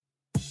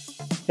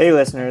Hey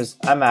listeners,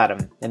 I'm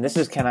Adam, and this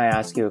is Can I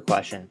Ask You a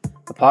Question?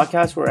 A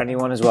podcast where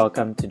anyone is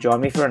welcome to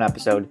join me for an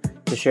episode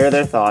to share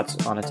their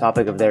thoughts on a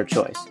topic of their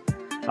choice.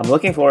 I'm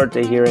looking forward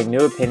to hearing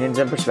new opinions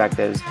and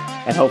perspectives,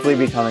 and hopefully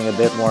becoming a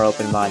bit more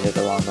open-minded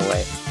along the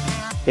way.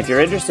 If you're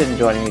interested in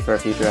joining me for a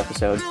future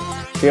episode,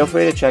 feel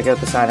free to check out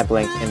the sign-up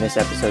link in this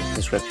episode's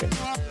description.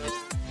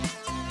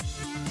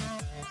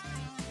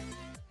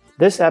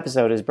 This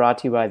episode is brought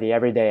to you by the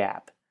Everyday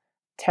app.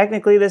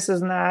 Technically, this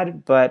is an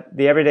ad, but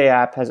the Everyday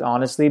app has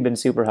honestly been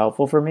super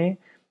helpful for me,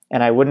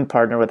 and I wouldn't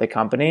partner with a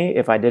company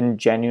if I didn't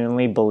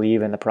genuinely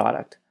believe in the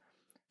product.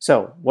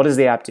 So, what does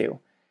the app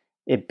do?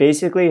 It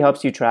basically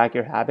helps you track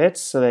your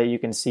habits so that you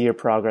can see your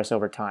progress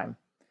over time.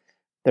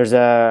 There's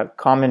a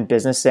common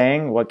business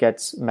saying, what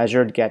gets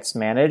measured gets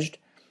managed.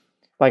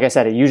 Like I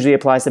said, it usually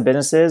applies to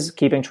businesses,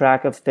 keeping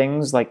track of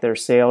things like their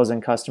sales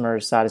and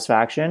customer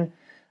satisfaction,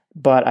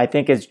 but I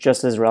think it's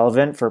just as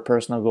relevant for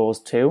personal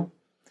goals too.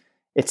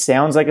 It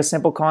sounds like a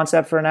simple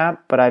concept for an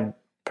app, but I've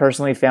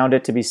personally found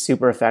it to be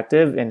super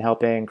effective in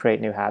helping create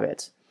new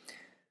habits.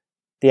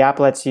 The app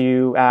lets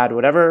you add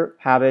whatever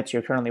habits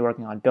you're currently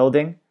working on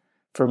building.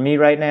 For me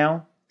right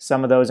now,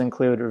 some of those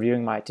include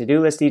reviewing my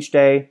to-do list each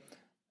day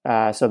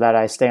so that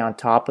I stay on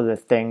top of the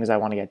things I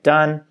want to get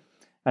done.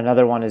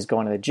 Another one is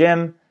going to the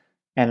gym,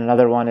 and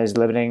another one is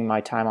limiting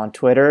my time on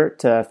Twitter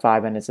to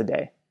 5 minutes a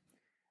day.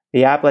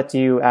 The app lets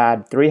you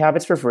add 3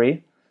 habits for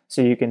free,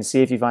 so you can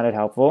see if you find it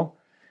helpful.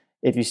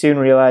 If you soon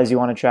realize you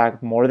want to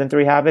track more than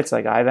 3 habits,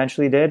 like I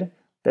eventually did,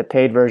 the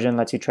paid version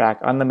lets you track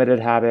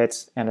unlimited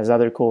habits and has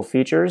other cool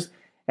features,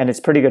 and it's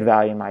pretty good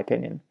value in my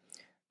opinion.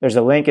 There's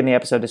a link in the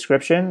episode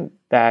description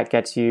that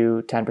gets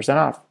you 10%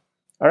 off.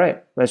 All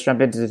right, let's jump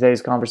into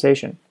today's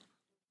conversation.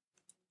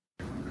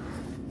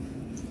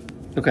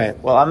 Okay,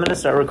 well, I'm going to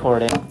start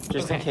recording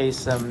just in case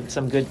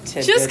some good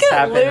tidbits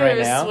happen right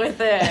now. Just get loose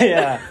with it.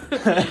 Yeah.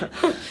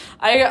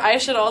 I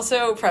should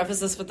also preface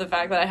this with the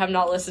fact that I have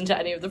not listened to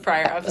any of the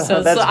prior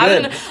episodes. That's so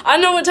good. I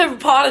don't know what type of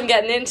pod I'm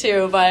getting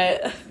into,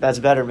 but... That's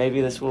better. Maybe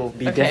this will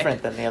be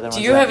different than the other ones.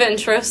 Do you have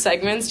intro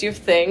segments? Do you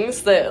have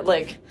things that,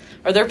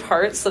 are there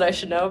parts that I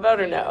should know about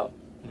or no?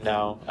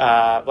 No.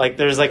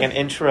 There's an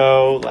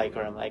intro,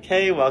 where I'm like,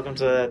 hey, welcome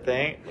to the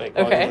thing,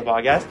 welcome to the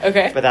podcast.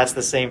 Okay. But that's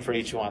the same for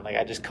each one.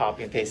 I just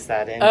copy and paste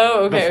that in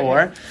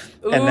before. Okay.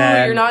 Ooh, and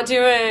then,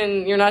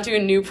 you're not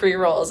doing new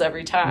pre-rolls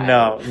every time.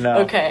 No.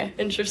 Okay,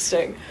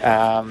 interesting.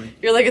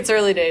 You're like, it's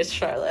early days,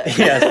 Charlotte.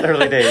 Yes,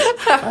 early days.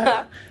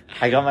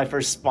 I got my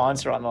first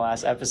sponsor on the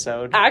last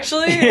episode.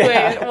 Actually?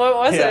 Yeah. Wait, what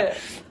was it?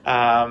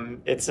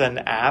 It's an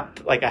app,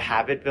 a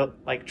habit built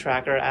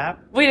tracker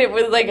app. Wait,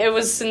 it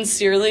was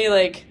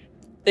sincerely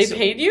they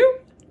paid you?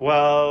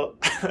 Well,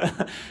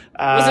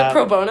 was it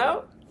pro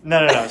bono?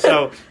 No.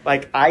 So,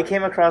 I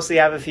came across the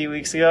app a few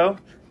weeks ago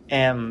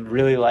and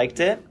really liked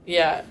it.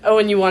 Yeah. Oh,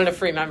 and you wanted a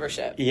free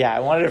membership. Yeah, I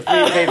wanted a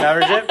free paid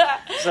membership.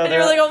 So and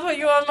you're like, I'll put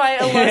you on my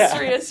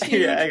illustrious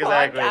huge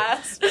exactly.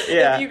 podcast.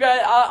 Yeah. If you guys,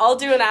 I'll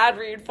do an ad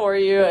read for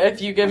you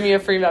if you give me a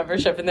free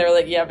membership. And they were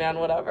like, yeah, man,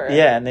 whatever.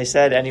 Yeah, and they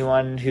said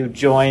anyone who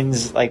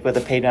joins with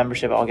a paid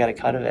membership, I'll get a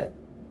cut of it.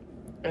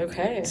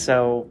 Okay.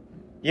 So,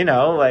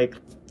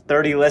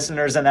 30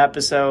 listeners an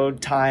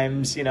episode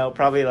times,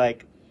 probably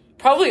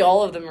Probably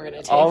all of them are going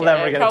to take it. All of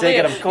them are going to take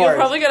it, of course. You'll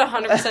probably get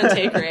 100%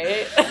 take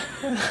rate.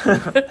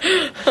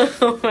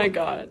 Oh my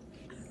god.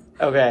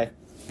 Okay.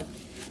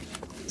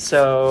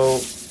 So,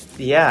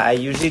 yeah, I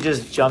usually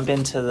just jump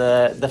into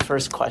the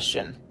first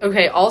question.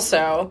 Okay,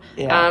 also,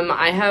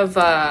 I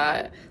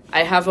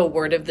have a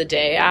Word of the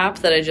Day app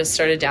that I just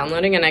started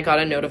downloading, and I got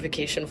a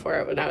notification for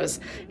it when I was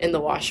in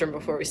the washroom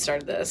before we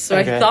started this. So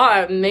I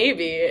thought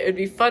maybe it would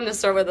be fun to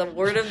start with a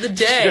Word of the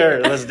Day. Sure,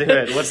 let's do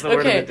it. What's the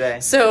Word of the Day?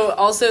 So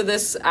also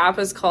this app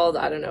is called,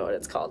 I don't know what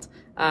it's called.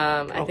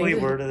 I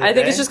think Word of the Day? I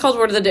think it's just called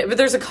Word of the Day, but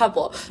there's a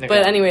couple. Okay.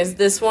 But anyways,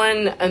 this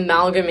one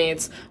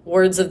amalgamates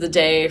words of the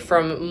day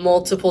from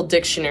multiple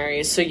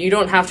dictionaries, so you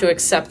don't have to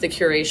accept the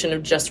curation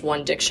of just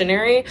one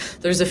dictionary.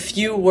 There's a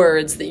few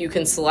words that you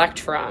can select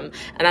from,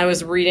 and I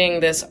was reading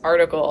this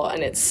article,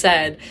 and it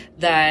said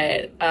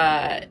that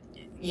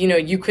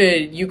you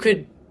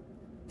could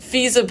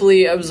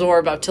feasibly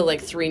absorb up to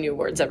 3 new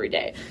words every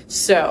day.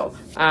 So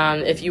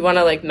if you want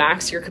to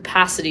max your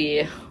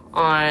capacity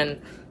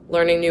on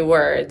learning new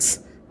words.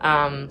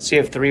 So you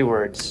have 3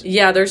 words.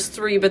 Yeah, there's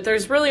 3, but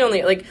there's really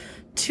only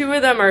 2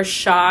 of them are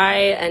shy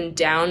and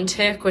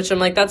downtick, which I'm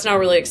that's not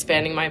really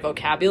expanding my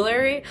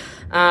vocabulary.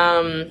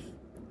 The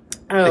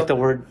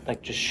word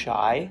just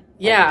shy?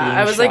 Yeah,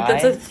 I was shy?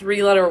 That's a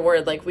 3-letter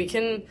word. We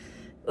can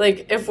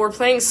if we're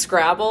playing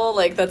Scrabble,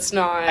 that's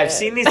not. I've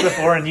seen these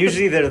before, and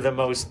usually they're the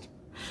most.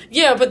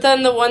 Yeah, but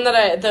then the one that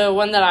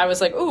I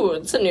was ooh,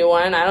 it's a new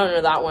one. I don't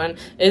know that one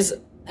is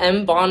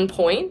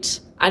Embonpoint.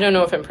 I don't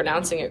know if I'm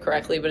pronouncing it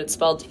correctly, but it's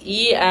spelled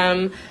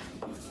Embonpoint,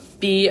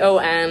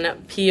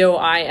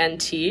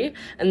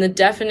 and the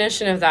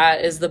definition of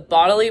that is the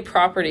bodily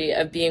property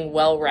of being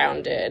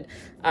well-rounded.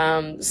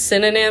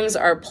 Synonyms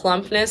are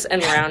plumpness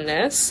and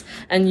roundness,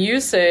 and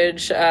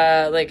usage,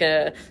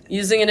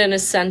 using it in a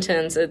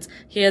sentence, it's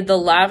he had the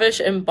lavish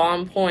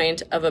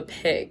embonpoint of a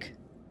pig.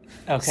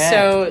 Okay.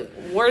 So,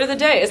 word of the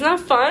day. Isn't that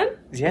fun?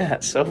 Yeah,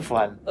 it's so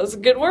fun. That's a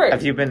good word.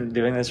 Have you been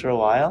doing this for a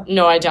while?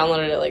 No, I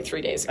downloaded it like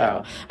 3 days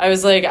ago. I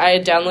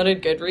had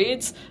downloaded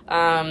Goodreads,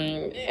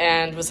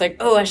 and was like,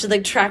 oh, I should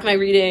like track my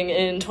reading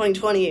in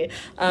 2020.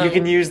 You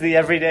can use the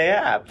Everyday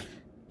app.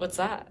 What's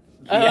that?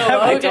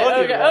 I told you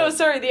okay. about Oh, it.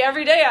 sorry, the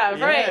Everyday app,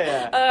 Yeah, right?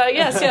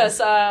 yeah.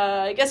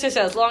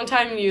 Yes. Long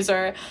time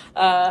user,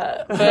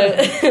 but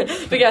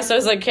but yeah. So I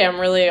was like, okay, I'm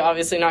really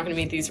obviously not going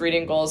to meet these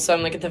reading goals. So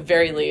I'm like, at the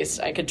very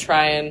least, I could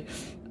try and.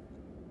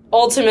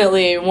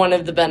 Ultimately, one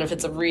of the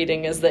benefits of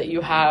reading is that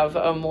you have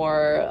a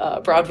more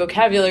broad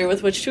vocabulary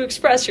with which to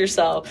express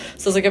yourself.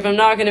 So it's like, if I'm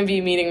not going to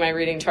be meeting my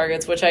reading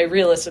targets, which I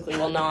realistically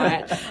will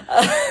not,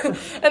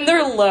 and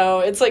they're low,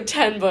 it's like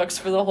 10 books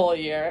for the whole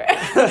year.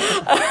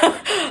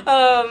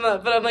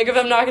 But I'm like, if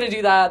I'm not going to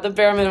do that, the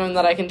bare minimum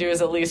that I can do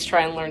is at least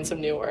try and learn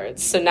some new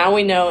words. So now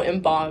we know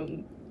en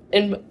bon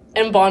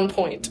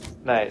point.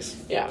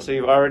 Nice. Yeah. So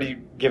you've already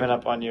given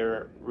up on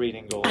your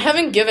reading goal. I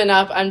haven't given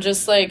up. I'm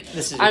just like,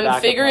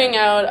 I'm figuring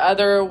plan. out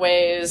other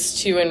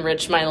ways to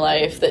enrich my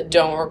life that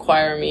don't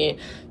require me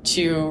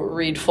to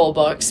read full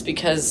books,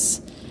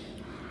 because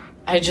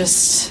I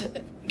just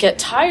get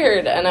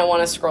tired and I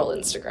want to scroll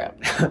Instagram.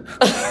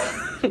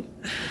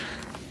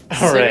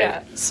 All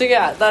right. So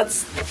yeah,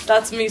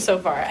 that's me so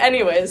far.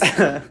 Anyways.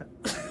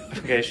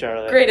 Okay,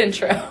 Charlotte. Great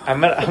intro.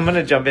 I'm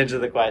gonna jump into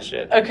the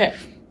question. Okay.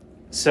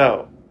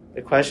 So,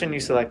 the question you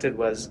selected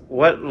was,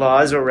 what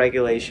laws or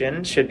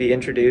regulations should be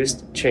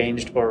introduced,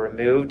 changed, or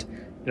removed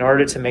in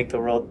order to make the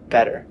world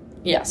better?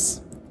 Yes.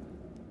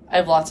 I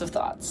have lots of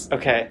thoughts.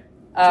 Okay.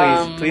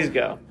 Please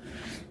go.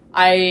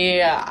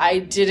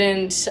 I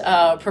didn't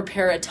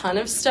prepare a ton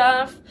of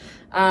stuff.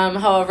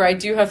 However, I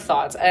do have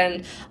thoughts,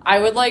 and I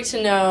would like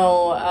to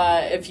know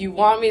if you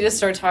want me to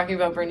start talking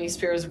about Britney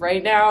Spears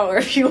right now, or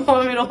if you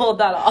want me to hold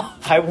that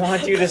off. I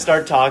want you to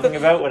start talking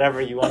about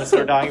whatever you want to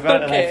start talking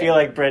about, Okay. and I feel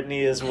like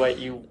Britney is what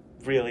you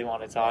really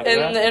want to talk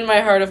about. In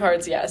my heart of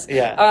hearts, yes.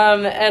 Yeah.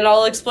 And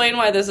I'll explain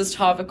why this is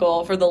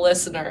topical for the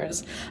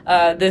listeners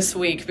this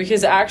week,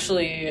 because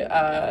actually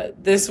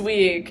this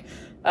week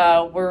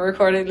we're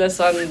recording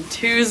this on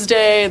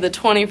Tuesday, the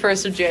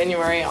 21st of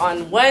January.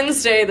 On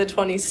Wednesday, the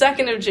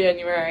 22nd of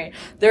January,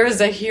 there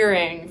is a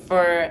hearing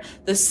for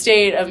the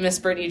state of Miss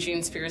Britney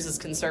Jean Spears'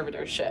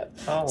 conservatorship.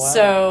 Oh, wow.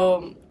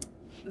 So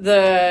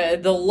the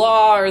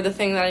law, or the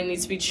thing that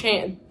needs to be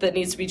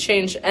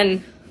changed,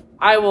 and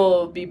I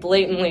will be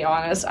blatantly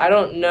honest, I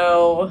don't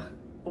know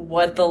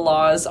what the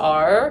laws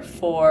are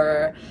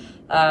for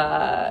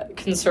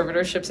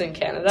conservatorships in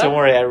Canada. Don't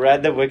worry, I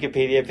read the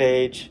Wikipedia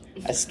page.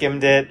 I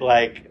skimmed it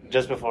like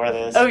just before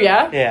this. Oh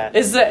yeah? Yeah.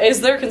 Is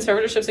there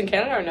conservatorships in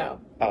Canada or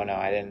no? Oh no,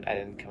 I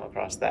didn't come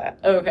across that.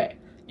 Okay.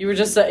 You were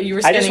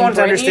scanning I just wanted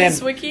to understand.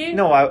 Britney's wiki?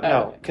 No,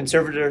 Oh.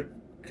 conservatorship.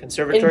 In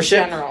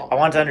general. I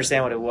wanted to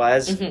understand what it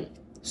was. Mm-hmm.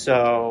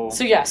 So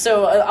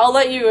I'll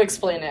let you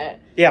explain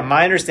it. yeah,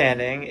 my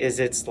understanding is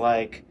it's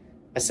like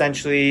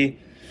essentially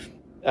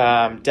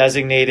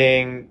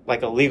designating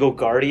like a legal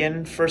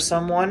guardian for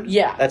someone.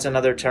 Yeah. That's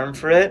another term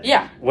for it.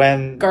 Yeah.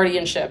 When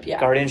Guardianship, yeah.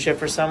 guardianship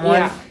for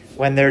someone. Yeah.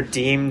 When they're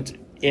deemed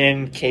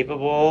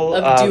incapable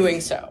of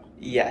doing so.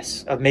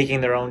 Yes, of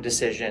making their own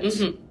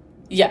decisions. Mm-hmm.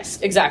 Yes,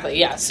 exactly.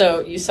 Yeah.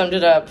 So you summed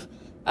it up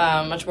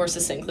much more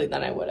succinctly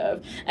than I would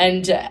have.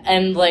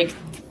 And like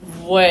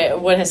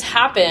what has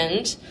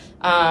happened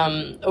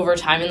over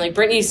time, and like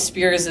Britney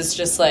Spears is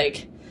just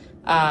like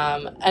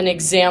an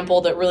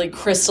example that really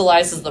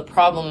crystallizes the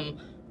problem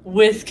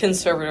with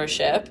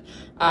conservatorship.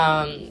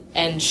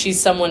 And she's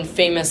someone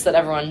famous that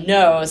everyone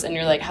knows, and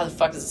you're like, how the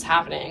fuck is this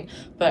happening?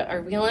 But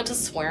are we allowed to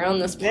swear on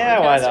this podcast? Yeah,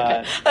 why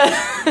not?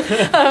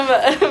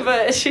 Okay.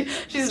 But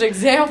she's an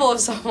example of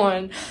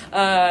someone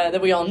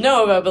that we all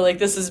know about, but like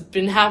this has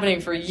been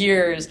happening for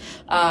years.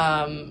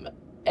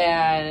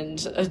 And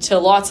to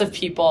lots of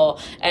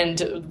people,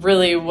 and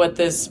really what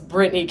this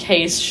Britney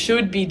case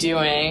should be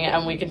doing,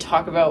 and we can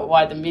talk about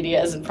why the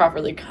media isn't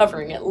properly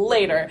covering it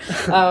later,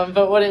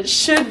 but what it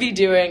should be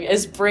doing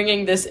is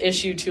bringing this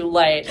issue to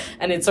light,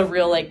 and it's a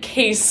real like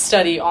case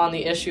study on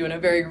the issue, and a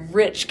very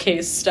rich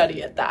case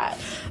study at that.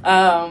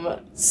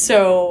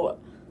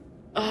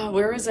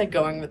 Where was I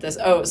going with this?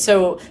 Oh,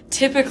 so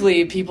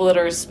typically people that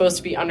are supposed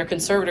to be under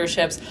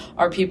conservatorships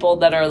are people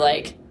that are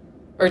like,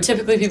 or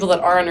typically people that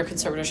are under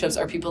conservatorships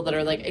are people that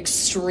are like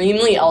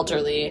extremely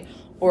elderly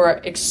or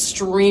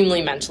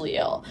extremely mentally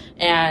ill.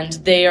 And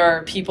they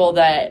are people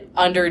that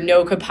under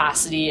no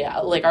capacity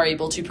like are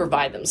able to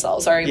provide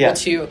themselves, are able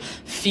to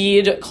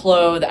feed,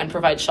 clothe, and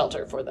provide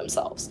shelter for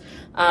themselves.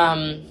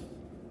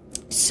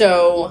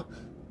 So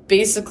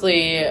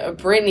basically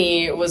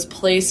Britney was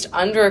placed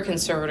under a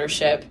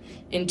conservatorship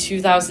in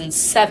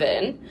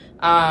 2007.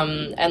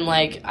 And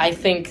like, I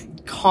think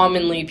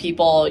commonly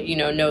people,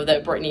 know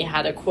that Britney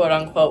had a quote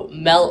unquote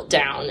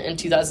meltdown in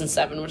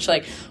 2007, which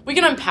like we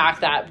can unpack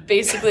that.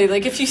 Basically,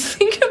 like if you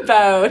think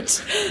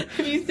about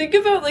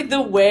like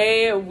the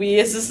way we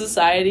as a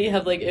society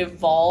have like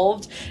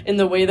evolved in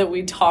the way that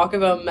we talk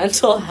about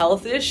mental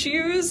health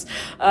issues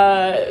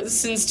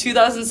since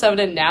 2007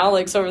 and now,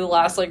 like so over the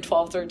last like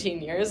 12,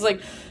 13 years,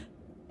 like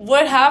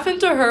what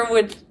happened to her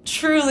would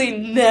truly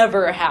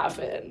never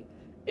happen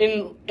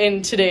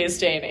in today's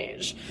day and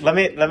age. Let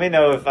me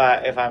know if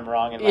I'm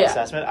wrong in my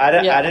assessment.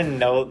 I didn't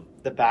know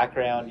the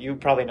background. You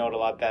probably know it a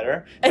lot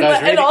better. And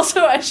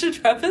also, I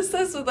should preface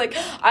this with, like,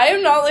 I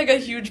am not, like, a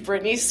huge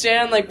Britney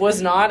stan, like,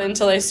 was not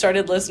until I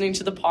started listening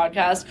to the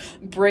podcast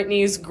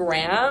Britney's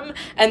Gram,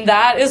 and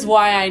that is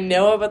why I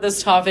know about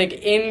this topic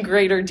in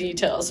greater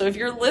detail. So if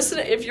you're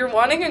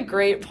wanting a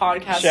great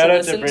podcast Shout to out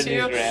listen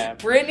to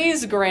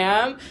Britney's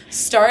Gram,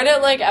 start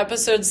at, like,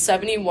 episode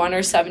 71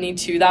 or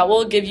 72. That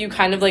will give you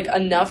kind of, like,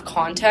 enough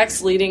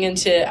context leading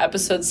into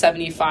episode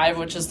 75,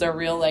 which is their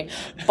real, like,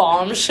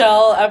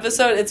 bombshell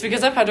episode. It's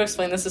because I've had to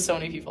explain this to so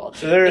many people.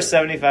 So there are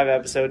 75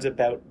 episodes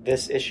about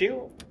this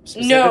issue?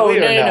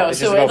 No.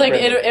 So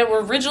it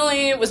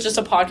originally was just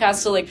a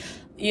podcast to, like,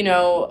 you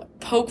know,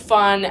 poke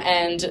fun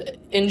and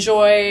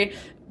enjoy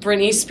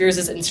Britney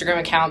Spears' Instagram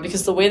account,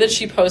 because the way that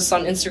she posts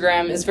on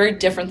Instagram is very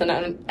different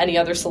than any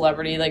other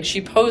celebrity. Like, she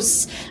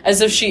posts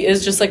as if she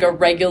is just, like, a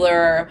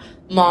regular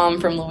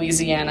mom from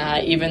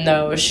Louisiana, even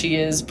though she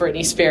is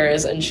Britney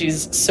Spears and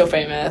she's so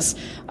famous.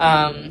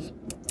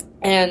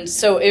 And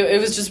so it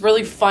was just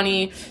really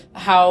funny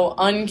how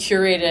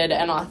uncurated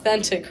and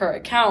authentic her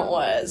account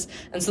was.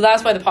 And so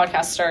that's why the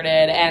podcast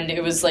started. And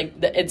it was like,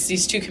 it's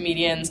these two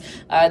comedians,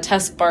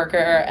 Tess Barker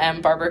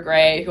and Barbara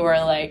Gray, who are,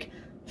 like,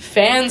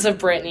 fans of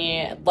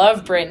Britney,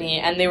 love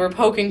Britney, and they were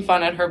poking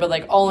fun at her, but,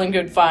 like, all in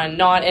good fun,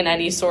 not in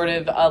any sort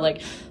of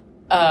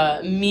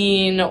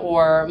mean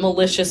or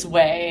malicious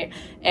way.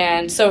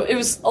 And so it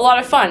was a lot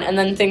of fun. And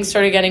then things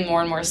started getting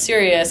more and more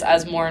serious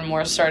as more and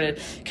more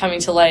started coming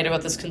to light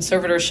about this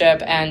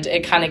conservatorship. And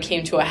it kind of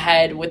came to a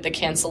head with the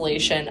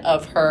cancellation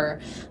of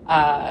her.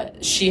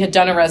 She had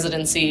done a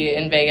residency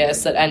in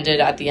Vegas that ended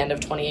at the end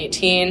of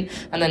 2018.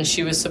 And then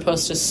she was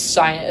supposed to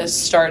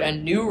start a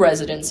new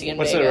residency in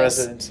Vegas. What's a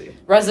residency?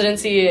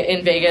 Residency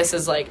in Vegas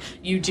is, like,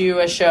 you do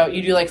a show,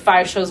 you do, like,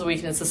 5 shows a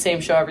week, and it's the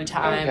same show every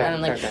time. Okay,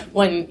 and then, like,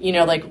 when,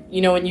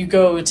 when you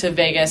go to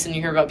Vegas and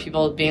you hear about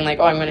people being like,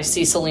 oh, I'm going to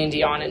see Celine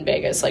Dion in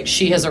Vegas, like,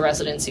 she has a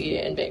residency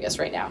in Vegas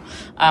right now.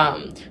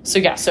 So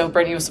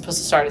Britney was supposed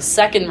to start a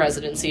second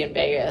residency in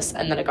Vegas,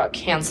 and then it got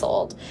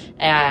canceled.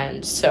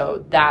 And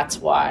so that's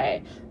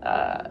why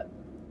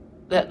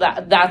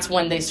that's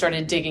when they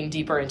started digging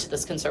deeper into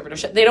this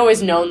conservatorship. They'd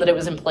always known that it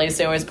was in place.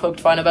 They always poked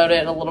fun about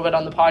it a little bit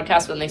on the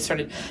podcast, but then they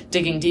started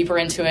digging deeper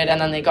into it, and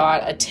then they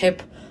got a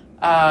tip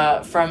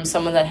from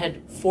someone that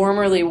had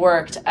formerly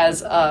worked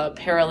as a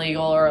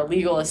paralegal or a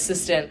legal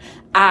assistant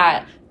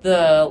at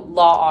the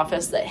law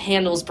office that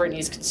handles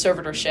Britney's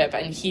conservatorship,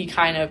 and he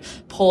kind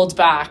of pulled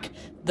back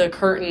the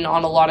curtain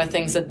on a lot of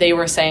things that they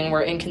were saying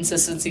were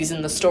inconsistencies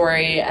in the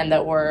story and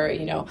that were,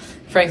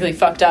 frankly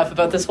fucked up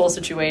about this whole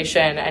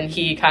situation, and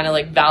he kind of,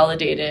 like,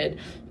 validated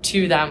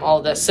to them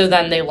all this. So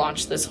then they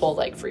launched this whole,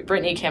 like, Free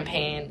Britney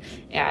campaign,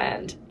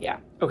 and yeah.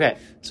 Okay,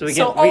 so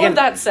of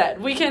that said,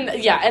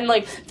 and,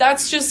 like,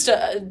 that's just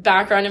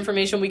background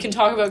information. We can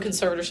talk about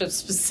conservatorship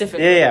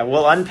specifically. Yeah,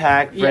 we'll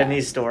unpack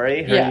Britney's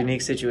story, her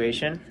unique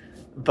situation,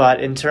 but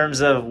in terms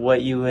of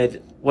what you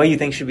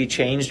think should be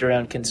changed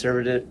around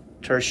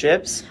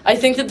conservatorships, I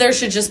think that there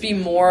should just be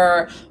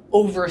more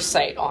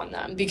oversight on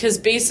them, because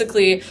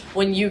basically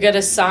when you get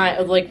assigned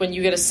to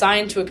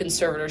a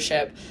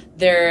conservatorship,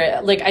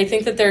 I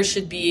think that there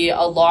should be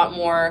a lot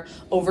more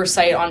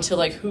oversight onto,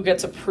 like, who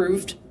gets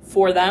approved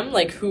for them,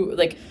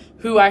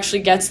 who actually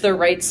gets their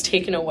rights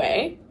taken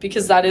away,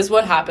 because that is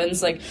what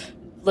happens. Like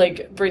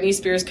Britney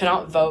Spears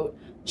cannot vote,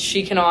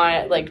 she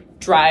cannot,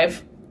 like,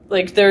 drive.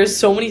 Like, there's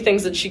so many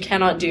things that she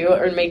cannot do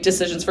or make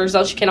decisions for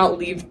herself. She cannot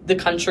leave the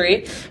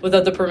country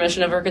without the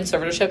permission of her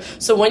conservatorship.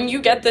 So when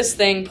you get this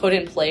thing put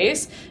in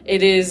place,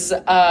 it is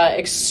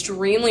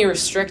extremely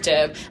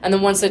restrictive. And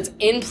then once it's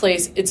in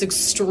place, it's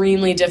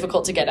extremely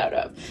difficult to get out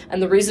of.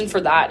 And the reason for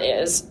that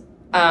is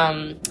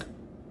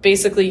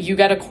basically you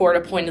get a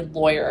court-appointed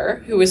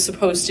lawyer who is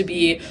supposed to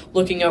be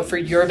looking out for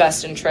your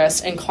best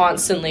interests and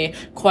constantly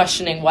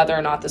questioning whether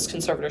or not this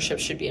conservatorship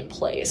should be in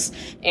place.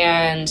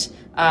 And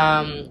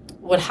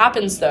what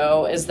happens,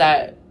 though, is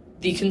that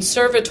the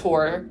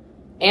conservator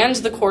and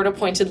the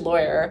court-appointed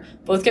lawyer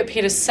both get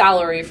paid a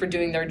salary for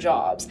doing their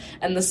jobs.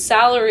 And the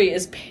salary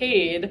is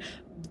paid,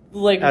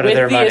 like, with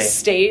the money.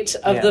 Estate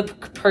of the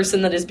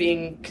person that is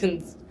being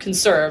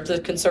conserved, the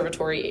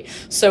conservatory.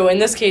 So in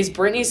this case,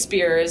 Britney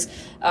Spears,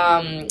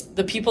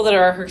 the people that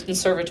are her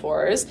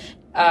conservators,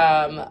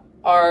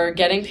 are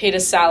getting paid a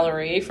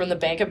salary from the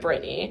bank of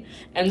Britney,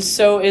 and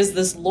so is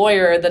this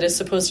lawyer that is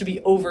supposed to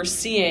be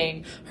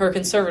overseeing her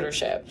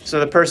conservatorship. So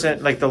the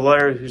person, like the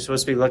lawyer who's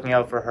supposed to be looking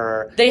out for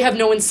her, they have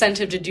no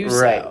incentive to do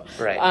so.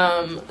 Right.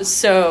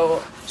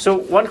 So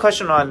one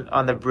question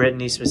on the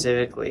Britney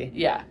specifically.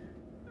 Yeah.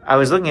 I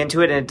was looking into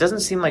it, and it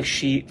doesn't seem like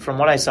from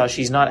what I saw,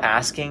 she's not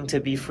asking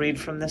to be freed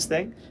from this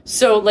thing.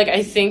 So,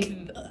 I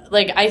think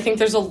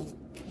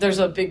there's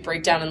a big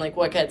breakdown in, like,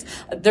 what gets...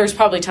 There's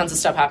probably tons of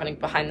stuff happening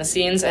behind the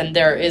scenes, and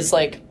there is,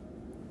 like...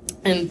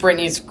 And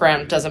Britney's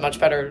Gram does a much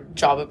better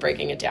job of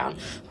breaking it down.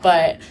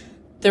 But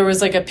there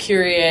was like a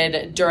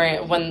period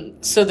during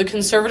the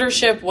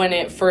conservatorship, when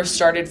it first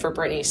started for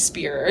Britney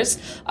Spears,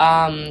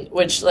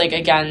 which, like,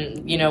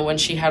 again, you know, when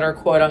she had her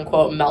quote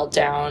unquote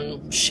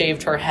meltdown,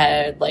 shaved her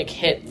head, like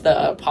hit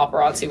the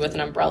paparazzi with an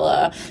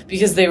umbrella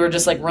because they were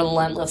just like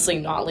relentlessly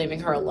not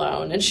leaving her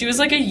alone. And she was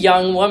like a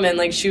young woman,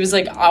 like she was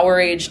like our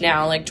age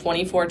now, like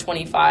 24,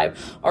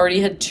 25, already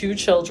had 2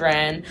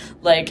 children,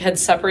 like had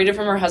separated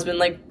from her husband,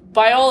 like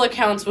by all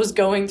accounts was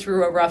going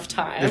through a rough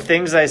time. The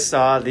things I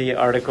saw, the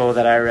article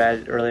that I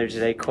read earlier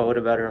today, quote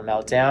about her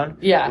meltdown,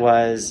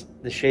 was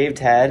the shaved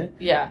head,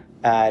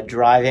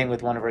 driving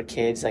with one of her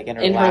kids, like in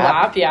her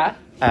lap.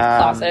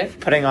 Classic.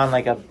 Putting on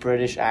like a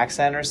British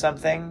accent or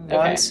something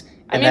once.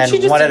 And I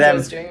mean, then one of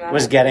them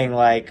was getting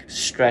like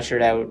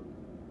stretchered out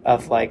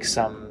of like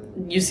some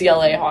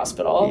UCLA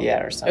hospital.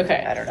 Yeah, or something.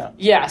 Okay. I don't know.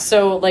 Yeah,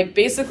 so like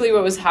basically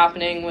what was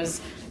happening was,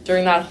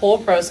 during that whole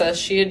process,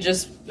 she had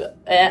just,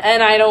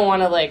 and I don't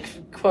want to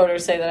like quote or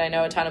say that I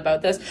know a ton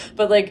about this,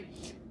 but like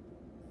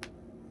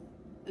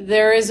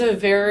there is a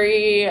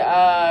very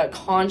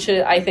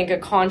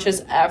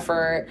conscious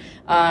effort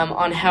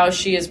on how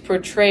she is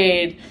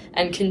portrayed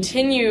and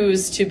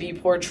continues to be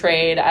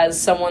portrayed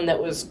as someone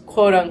that was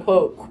quote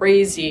unquote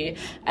crazy,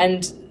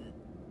 and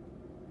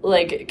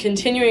like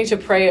continuing to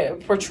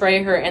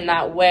portray her in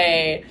that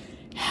way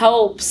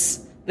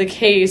helps the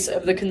case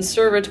of the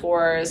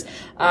conservators,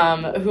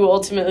 who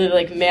ultimately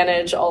like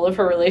manage all of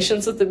her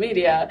relations with the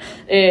media,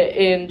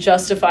 in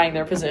justifying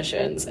their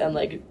positions and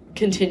like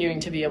continuing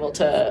to be able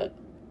to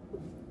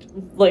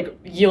like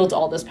yield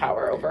all this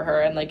power over her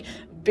and like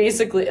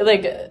basically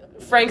like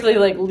frankly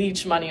like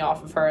leech money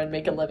off of her and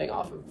make a living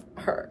off of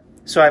her.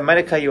 So I might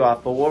have cut you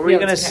off, but what were you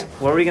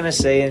gonna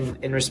say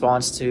in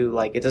response to,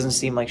 like, it doesn't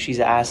seem like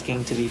she's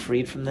asking to be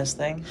freed from this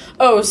thing?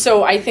 Oh,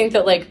 so I think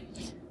that like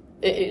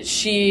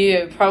she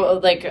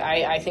probably, like,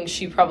 I think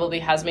she probably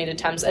has made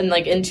attempts, and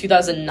like in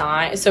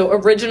 2009, so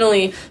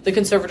originally the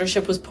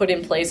conservatorship was put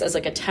in place as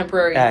like a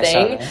temporary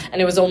thing,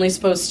 and it was only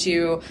supposed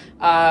to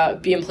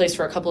be in place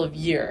for a couple of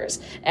years,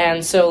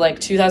 and so like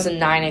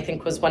 2009 I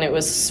think was when it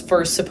was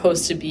first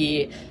supposed to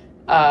be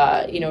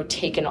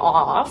taken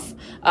off,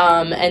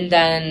 and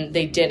then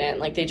they didn't,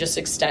 like they just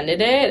extended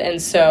it, and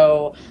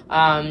so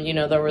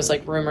there was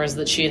like rumors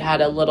that she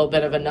had a little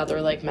bit of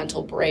another like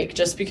mental break,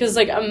 just because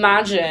like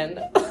imagine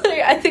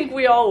like, I think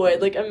we all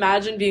would like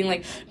imagine being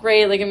like,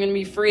 great, like I'm gonna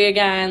be free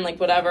again, like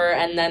whatever,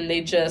 and then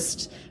they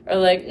just are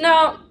like,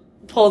 no,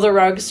 pull the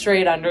rug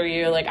straight under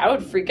you. Like I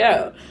would freak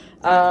out.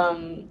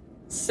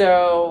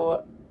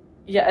 So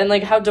yeah, and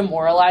like how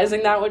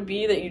demoralizing that would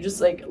be, that you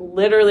just like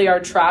literally are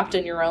trapped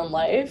in your own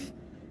life.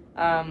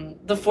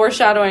 The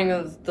foreshadowing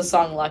of the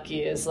song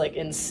Lucky is like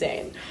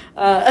insane.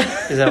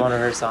 Is that one of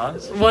her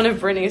songs? One of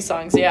Britney's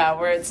songs, yeah,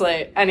 where it's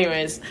like,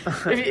 anyways,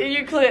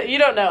 if you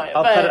don't know it,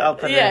 I'll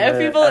put it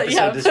in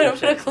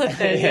put a clip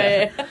in.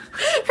 Yeah.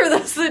 For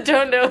those that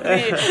don't know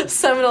the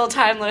seminal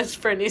timeless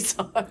Britney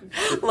song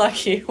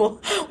Lucky,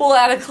 we'll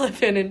add a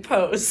clip in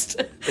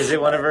post. Is it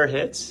one of her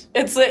hits?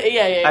 It's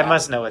yeah. I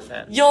must know it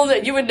then.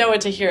 You would know it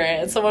to hear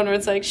it. It's the one where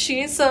it's like,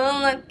 she's so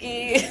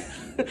lucky,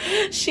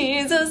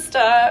 she's a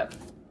star.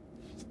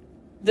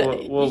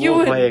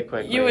 We'll play it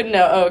quickly. You would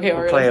know. Oh, okay,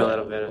 we'll play a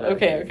little bit of it.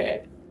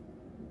 Okay.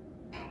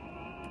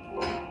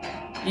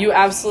 You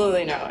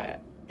absolutely know it.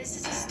 This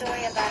is a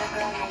story about a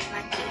girl named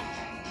Lucky.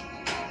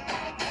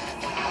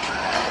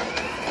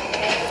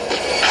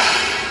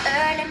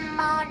 Early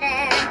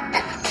morning,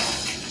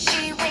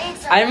 she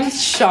wakes up. I'm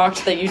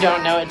shocked that you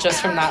don't know it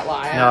just from that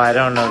line. No, I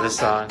don't know this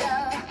song.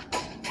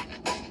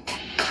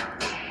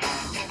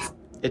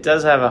 It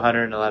does have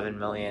 111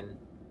 million.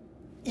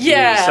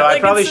 Yeah, so I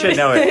probably should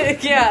know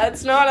it. Yeah,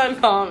 it's not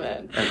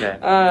uncommon. Okay.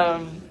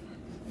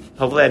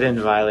 Hopefully I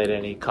didn't violate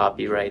any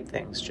copyright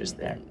things just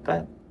there,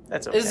 but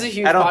that's okay. This is a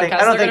huge podcast.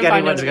 I don't think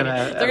anyone's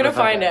gonna. They're gonna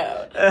find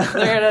out.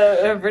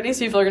 Britney's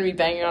people are gonna be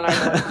banging on our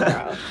door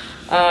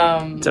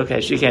tomorrow. It's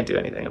okay. She can't do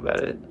anything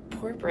about it.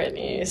 Poor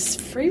Britney.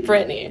 Free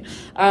Britney.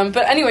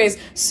 But anyways,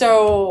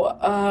 so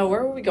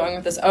where were we going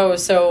with this? Oh,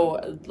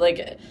 so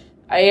like,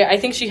 I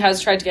think she has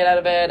tried to get out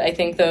of it. I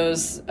think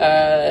those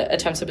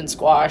attempts have been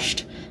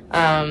squashed.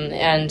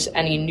 And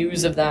any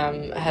news of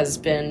them has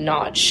been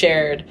not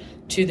shared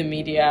to the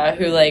media,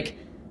 who, like,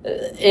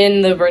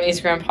 in the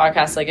Britney's Gram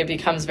podcast, like, it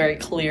becomes very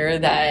clear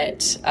that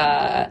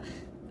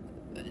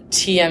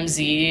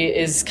TMZ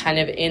is kind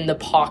of in the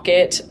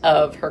pocket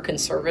of her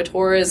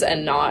conservators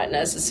and not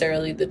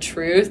necessarily the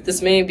truth.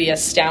 This may be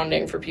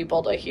astounding for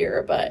people to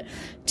hear, but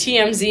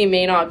TMZ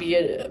may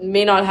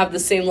not have the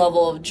same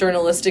level of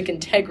journalistic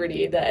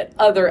integrity that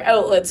other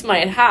outlets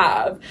might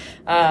have.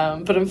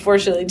 But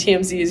unfortunately,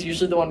 TMZ is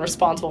usually the one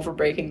responsible for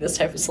breaking this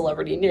type of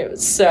celebrity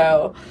news.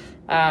 So,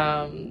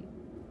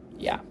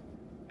 yeah.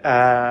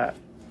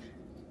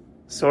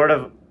 Sort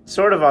of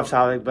off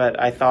topic, but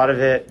I thought of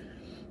it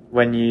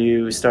when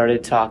you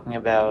started talking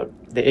about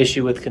the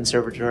issue with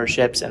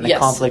conservatorships and the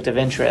conflict of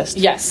interest.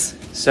 Yes.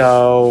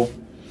 So,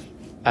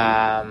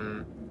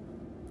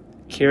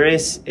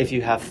 curious if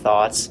you have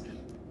thoughts.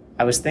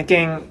 I was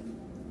thinking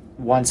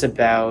once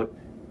about,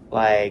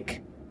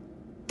 like,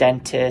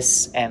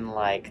 dentists and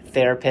like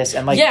therapists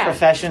and like Yeah.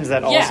 professions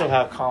that Yeah. also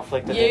have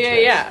conflict of Yeah,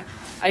 interest. yeah.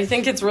 I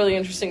think it's really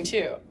interesting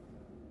too.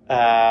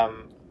 I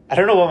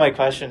don't know what my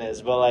question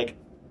is, but like,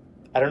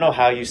 I don't know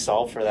how you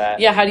solve for that.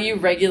 Yeah, how do you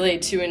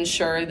regulate to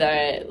ensure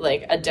that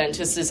like a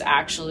dentist is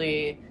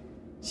actually?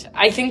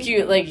 I think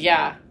you like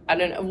yeah. I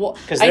don't know. Well,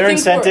 Because I their think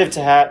incentive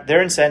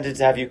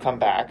to have you come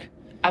back,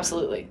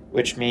 absolutely.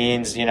 which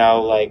means, you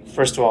know, like,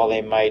 first of all,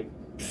 they might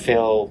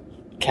fill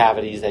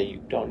cavities that you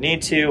don't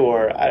need to,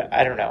 or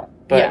I don't know.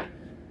 But Yeah.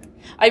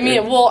 I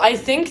mean, well, I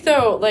think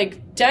though,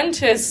 like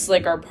dentists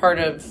like are part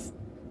of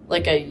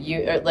like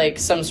like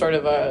some sort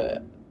of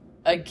a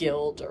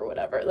guild or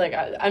whatever. Like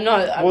I'm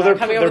not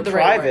coming up they're with the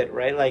right private, word.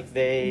 right? Like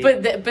they.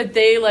 But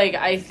they like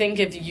I think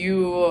if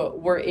you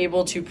were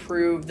able to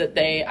prove that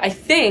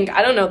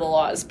I don't know the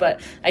laws, but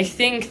I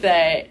think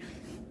that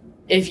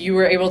if you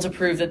were able to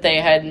prove that they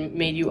had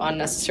made you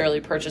unnecessarily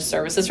purchase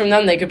services from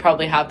them, they could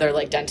probably have their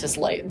like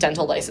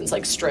dental license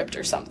like stripped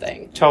or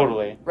something.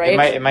 Totally. Right?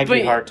 It might be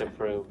But- hard to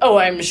prove. Oh,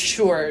 I'm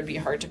sure it'd be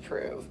hard to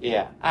prove.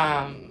 Yeah.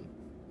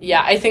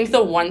 Yeah, I think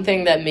the one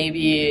thing that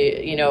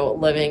maybe, you know,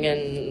 living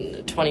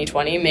in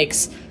 2020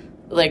 makes,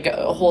 like,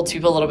 holds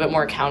people a little bit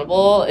more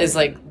accountable is,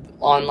 like,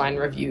 online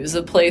reviews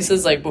of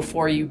places, like,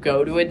 before you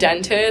go to a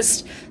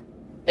dentist,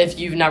 if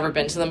you've never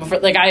been to them before.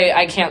 Like,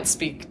 I can't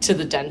speak to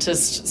the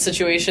dentist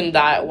situation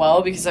that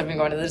well because I've been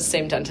going to the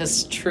same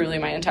dentist truly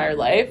my entire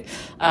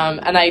life.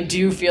 And I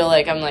do feel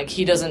like I'm like,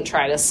 he doesn't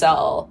try to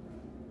sell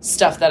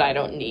stuff that I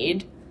don't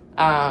need.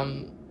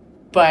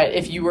 But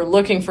if you were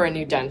looking for a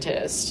new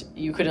dentist,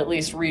 you could at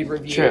least read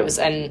reviews.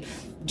 True. And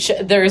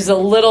there's a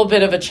little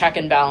bit of a check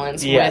and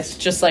balance Yes. with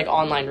just like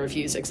online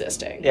reviews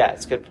existing. Yeah,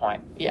 it's a good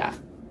point. Yeah.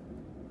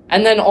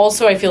 And then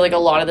also I feel like a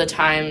lot of the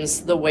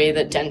times the way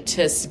that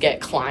dentists get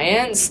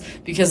clients,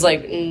 because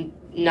like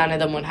none of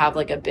them would have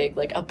like a big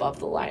like above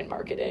the line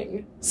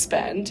marketing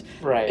spend,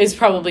 Right. is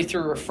probably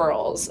through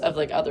referrals of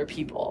like other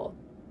people.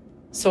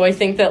 So I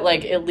think that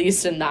like at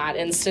least in that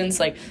instance,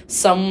 like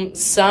some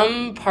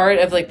part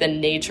of like the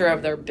nature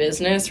of their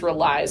business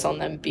relies on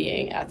them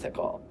being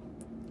ethical.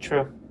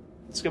 True.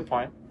 That's a good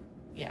point.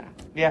 Yeah.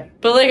 Yeah.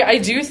 But like I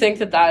do think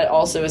that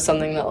also is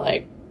something that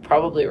like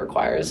probably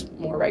requires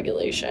more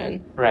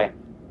regulation. Right.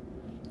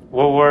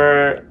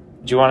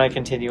 Do you want to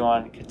continue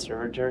on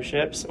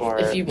conservatorships, or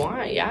If you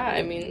want, yeah.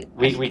 I mean,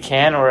 we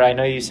can, or I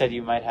know you said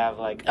you might have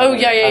like. oh other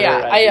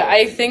yeah. ideas.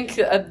 I think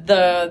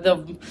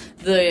the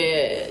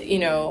you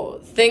know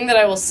thing that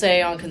I will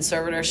say on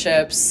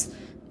conservatorships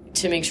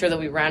to make sure that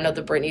we round out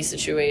the Britney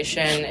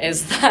situation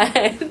is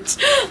that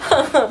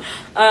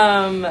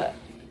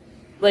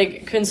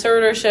like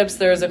conservatorships,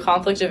 there's a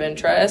conflict of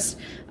interest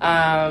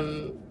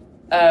of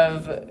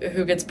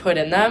who gets put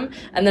in them,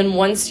 and then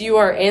once you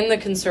are in the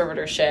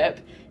conservatorship,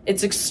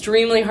 it's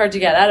extremely hard to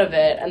get out of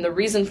it. And the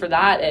reason for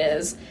that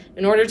is,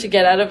 in order to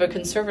get out of a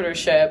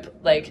conservatorship,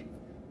 like,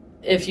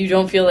 if you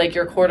don't feel like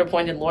your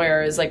court-appointed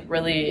lawyer is, like,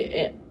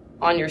 really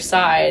on your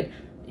side,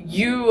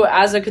 you,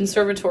 as a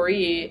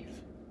conservatoree,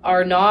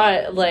 are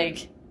not,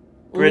 like,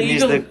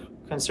 Britney's legal- the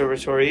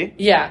conservatory.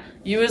 Yeah,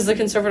 you as the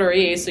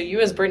conservatoree, so you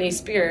as Britney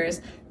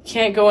Spears,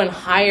 can't go and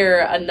hire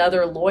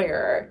another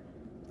lawyer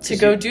to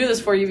go do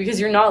this for you because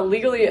you're not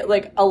legally,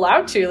 like,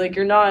 allowed to. Like,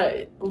 you're not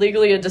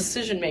legally a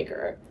decision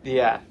maker.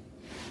 Yeah.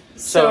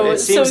 So it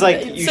seems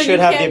like you should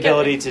have the can't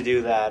ability to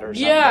do that or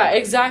something. Yeah,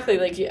 exactly.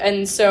 Like,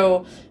 and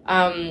so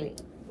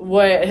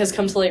what has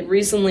come to light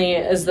recently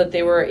is that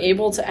they were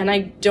able to, and I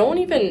don't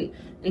even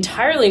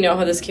entirely know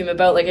how this came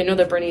about. Like, I know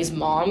that Britney's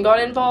mom got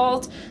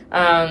involved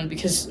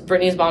because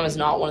Britney's mom is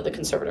not one of the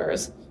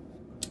conservators.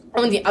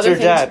 And the other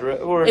It's her dad,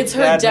 or it's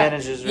her dad dad.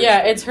 manages her.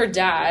 Yeah, it's her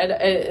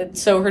dad.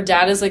 So her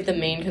dad is like the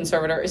main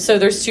conservator. So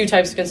there's two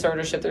types of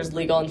conservatorship. There's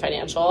legal and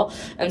financial.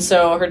 And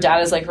so her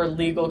dad is like her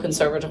legal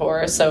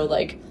conservator. So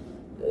like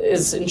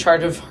is in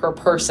charge of her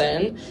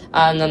person.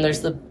 And then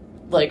there's the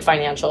like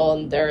financial,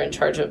 and they're in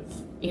charge of,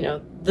 you know,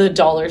 the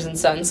dollars and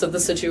cents of the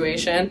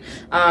situation.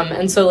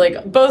 And so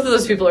like both of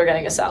those people are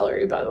getting a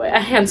salary, by the way, a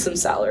handsome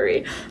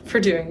salary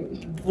for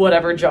doing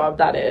whatever job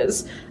that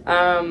is.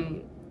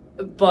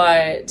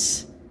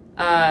 But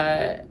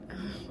where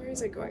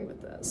is it going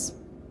with this?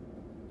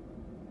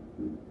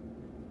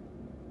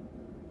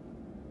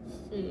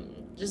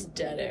 Just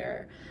dead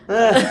air. For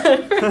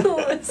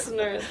the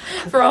listeners,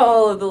 for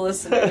all of the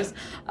listeners.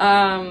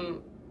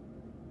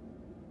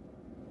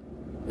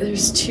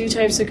 There's two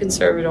types of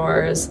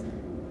conservators,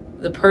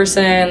 the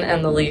person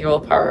and the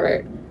legal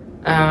part.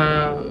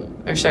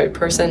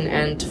 Person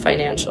and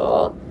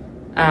financial.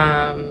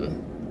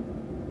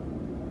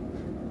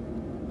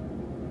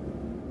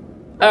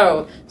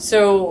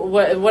 So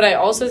what I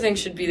also think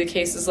should be the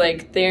case is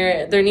like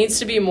there needs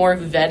to be more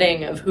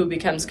vetting of who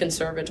becomes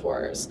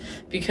conservators,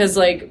 because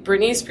like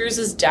Britney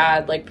Spears'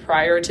 dad, like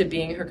prior to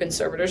being her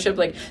conservatorship,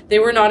 like they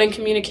were not in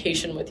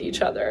communication with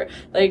each other.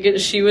 Like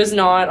she was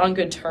not on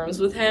good terms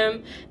with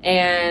him,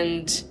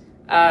 and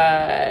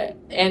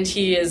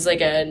he is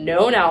like a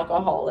known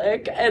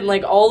alcoholic, and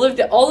like all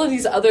of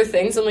these other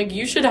things. I'm like,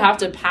 you should have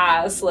to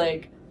pass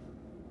like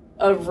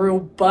a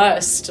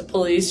robust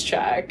police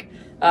check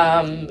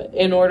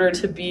in order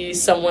to be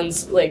someone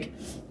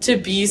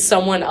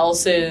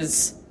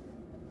else's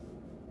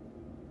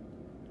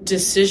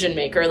decision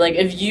maker. Like,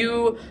 if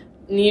you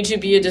need to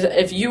be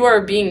if you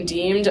are being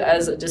deemed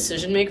as a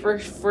decision maker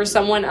for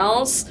someone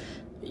else,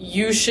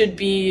 you should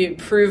be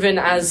proven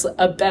as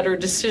a better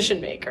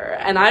decision maker.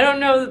 And I don't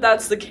know that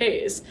that's the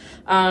case.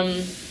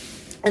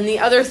 And the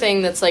other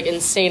thing that's, like,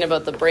 insane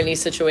about the Britney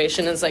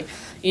situation is, like,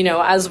 you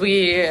know,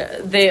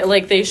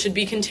 they should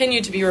be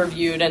continued to be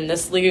reviewed, and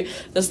this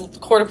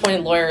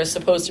court-appointed lawyer is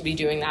supposed to be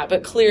doing that.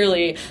 But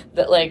clearly,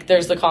 that, like,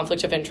 there's the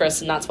conflict of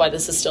interest, and that's why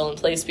this is still in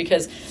place.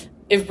 Because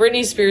if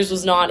Britney Spears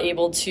was not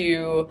able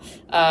to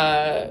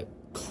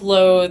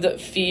clothe,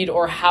 feed,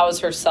 or house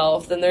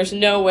herself, then there's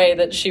no way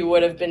that she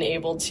would have been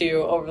able to,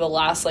 over the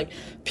last, like,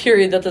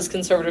 period that this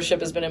conservatorship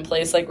has been in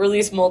place, like,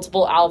 release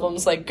multiple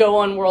albums, like, go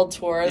on world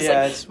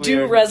tours,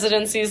 do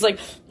residencies, like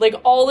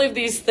all of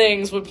these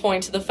things would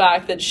point to the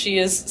fact that she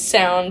is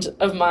sound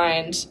of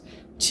mind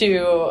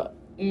to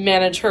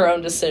manage her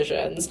own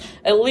decisions.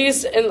 At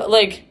least, in,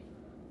 like,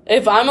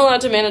 if I'm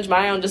allowed to manage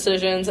my own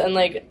decisions and,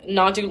 like,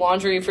 not do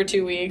laundry for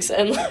 2 weeks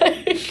and,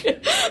 like,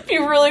 be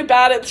really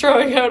bad at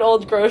throwing out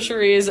old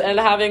groceries and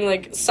having,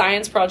 like,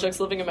 science projects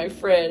living in my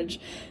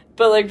fridge,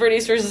 but, like,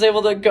 Britney Spears is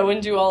able to go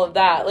and do all of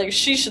that, like,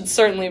 she should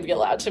certainly be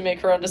allowed to make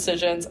her own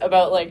decisions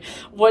about, like,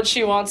 what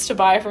she wants to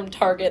buy from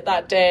Target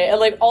that day. And,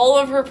 like, all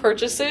of her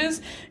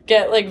purchases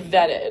get, like,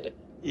 vetted.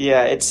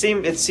 Yeah, it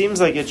seems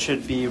like it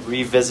should be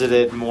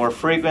revisited more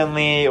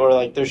frequently, or,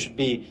 like, there should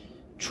be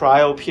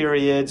trial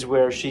periods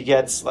where she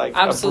gets, like,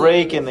 Absolutely. a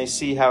break and they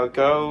see how it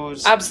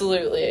goes.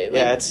 Absolutely. Like,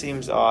 yeah, it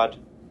seems odd.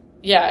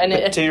 Yeah,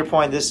 and to your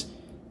point,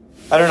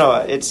 I don't know,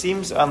 it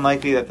seems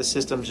unlikely that the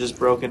system's just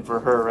broken for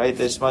her, right?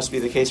 This must be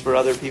the case for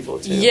other people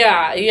too.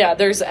 Yeah,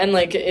 there's, and,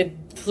 like,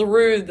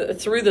 through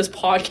this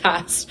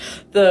podcast,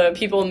 the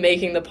people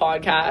making the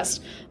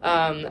podcast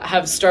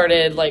have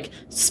started, like,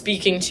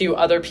 speaking to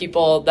other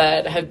people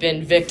that have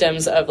been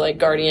victims of, like,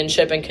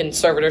 guardianship and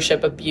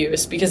conservatorship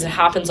abuse, because it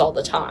happens all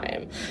the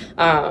time.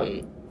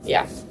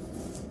 Yeah.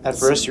 At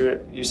first,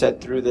 you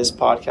said through this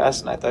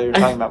podcast, and I thought you were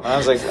talking about mine. I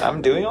was like,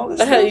 I'm doing all this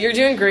stuff? You're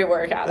doing great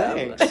work,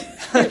 Adam.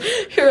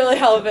 Thanks. You're really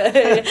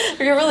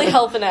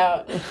helping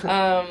out.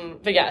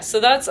 But yeah,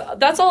 so that's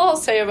all I'll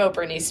say about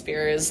Britney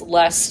Spears,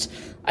 lest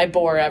I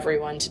bore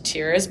everyone to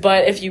tears.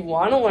 But if you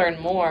want to learn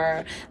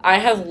more, I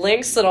have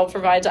links that I'll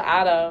provide to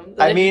Adam.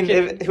 I mean,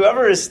 if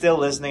whoever is still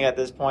listening at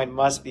this point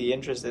must be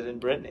interested in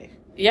Britney.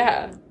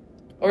 Yeah.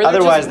 Or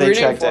otherwise they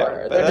checked out.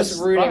 Her. They're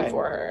just rooting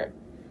for her.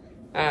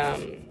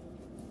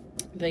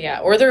 But yeah,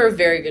 or they're a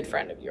very good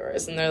friend of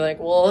yours, and they're like,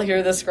 we'll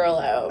hear this girl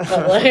out,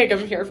 but, like,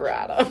 I'm here for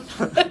Adam.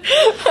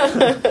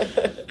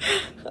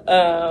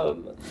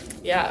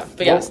 Yeah,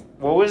 but yes.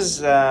 What was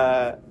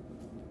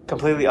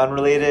completely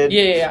unrelated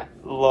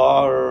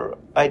law or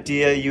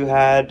idea you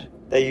had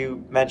that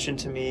you mentioned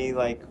to me,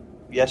 like,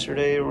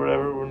 yesterday or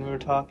whatever when we were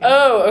talking?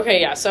 Oh,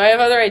 okay, yeah. So I have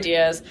other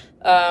ideas.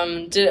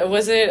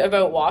 Was it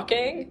about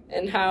walking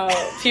and how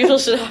people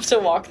should have to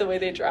walk the way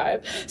they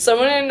drive?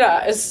 Someone in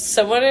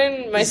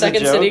my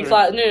second city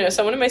class. No,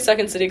 someone in my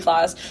second city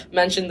class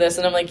mentioned this,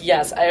 and I'm like,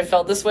 yes, I have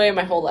felt this way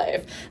my whole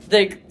life.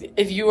 Like,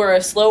 if you are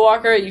a slow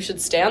walker, you should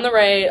stay on the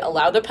right,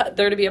 allow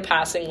there to be a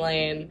passing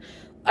lane.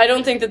 I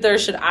don't think that there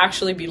should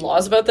actually be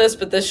laws about this,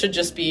 but this should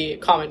just be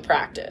common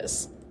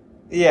practice.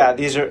 Yeah,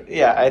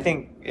 I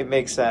think it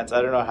makes sense.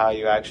 I don't know how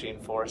you actually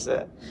enforce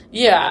it.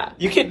 Yeah.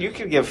 You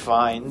could give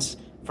fines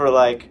for,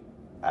 like,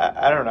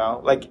 I don't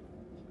know, like,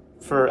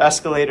 for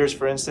escalators,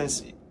 for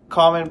instance,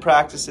 common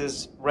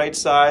practices, right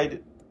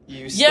side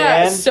you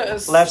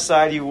stand, left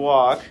side you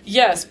walk.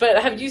 Yes,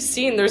 but have you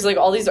seen, there's, like,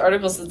 all these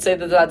articles that say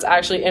that that's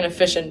actually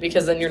inefficient,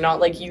 because then you're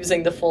not, like,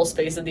 using the full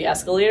space of the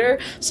escalator,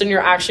 so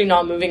you're actually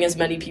not moving as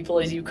many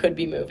people as you could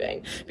be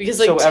moving. Because,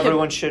 like, so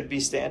everyone should be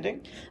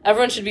standing?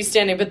 Everyone should be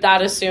standing, but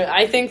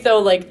I think,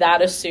 though, like,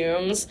 that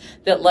assumes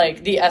that,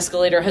 like, the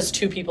escalator has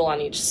 2 people on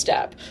each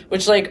step,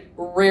 which, like,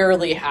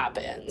 rarely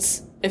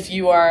happens. If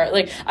you are,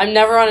 like, I'm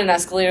never on an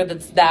escalator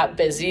that's that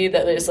busy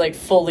that is, like,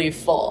 fully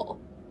full.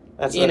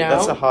 That's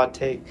a hot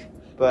take,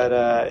 but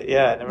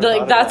yeah, I never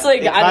thought that's of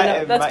like that. I don't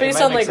know. That's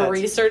based on, like,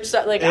 research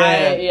that, like,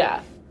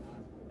 yeah.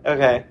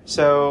 Okay,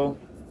 so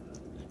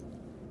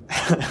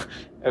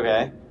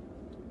okay,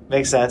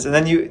 makes sense. And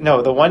then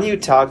the one you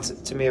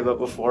talked to me about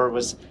before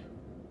was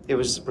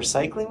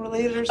recycling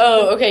related or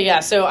something? Oh, okay, yeah.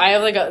 So I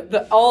have, like,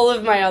 all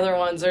of my other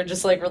ones are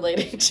just, like,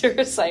 relating to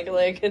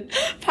recycling and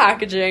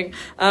packaging.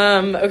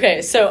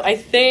 Okay, so I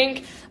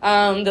think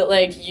that,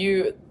 like,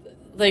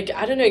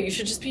 I don't know,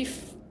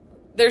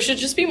 there should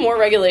just be more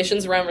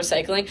regulations around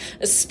recycling.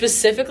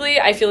 Specifically,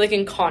 I feel like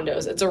in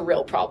condos, it's a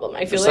real problem.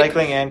 I feel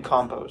recycling and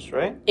compost,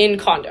 right? In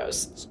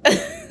condos.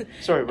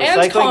 Sorry,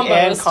 recycling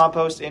and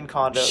compost in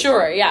condos.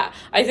 Sure, yeah.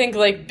 I think,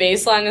 like,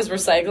 baseline is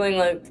recycling.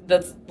 Like,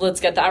 let's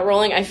get that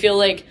rolling. I feel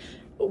like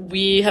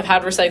we have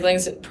had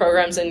recycling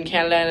programs in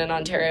Canada and in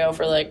Ontario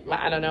for, like,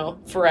 I don't know,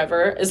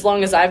 forever. As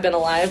long as I've been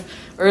alive,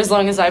 or as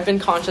long as I've been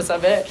conscious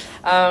of it.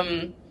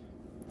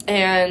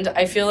 And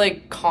I feel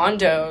like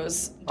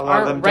condos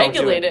aren't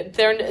regulated.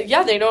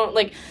 They don't,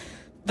 like,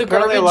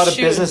 apparently a lot of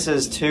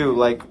businesses too,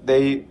 like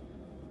they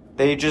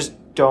just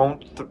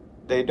don't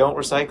they don't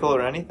recycle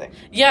or anything.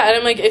 Yeah, and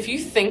I'm like, if you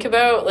think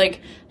about like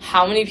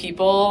how many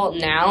people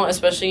now,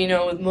 especially, you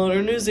know, with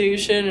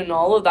modernization and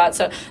all of that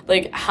stuff,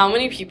 like how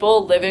many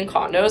people live in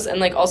condos, and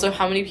like also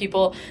how many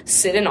people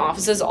sit in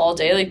offices all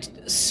day, like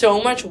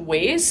so much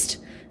waste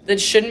that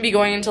shouldn't be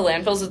going into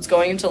landfills, it's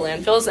going into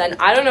landfills. And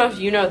I don't know if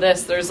you know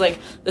this, there's like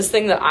this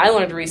thing that I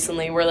learned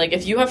recently where like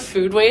if you have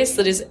food waste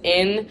that is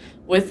in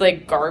with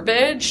like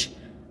garbage,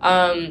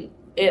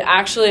 it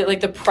actually, like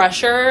the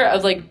pressure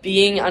of like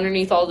being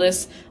underneath all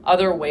this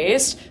other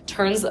waste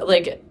turns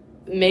like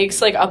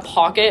makes like a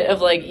pocket of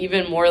like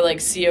even more like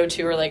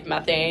CO2 or like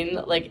methane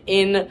like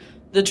in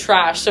the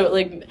trash. So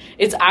like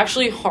it's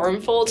actually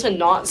harmful to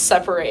not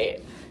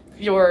separate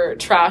your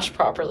trash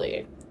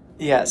properly.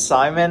 Yeah,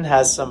 Simon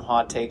has some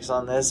hot takes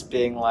on this,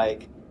 being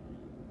like,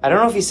 I don't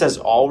know if he says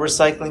all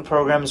recycling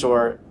programs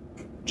or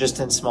just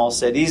in small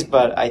cities,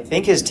 but I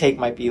think his take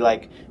might be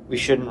like, we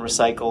shouldn't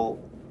recycle.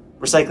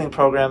 Recycling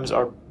programs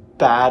are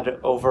bad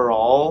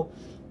overall.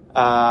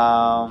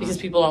 Because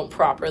people don't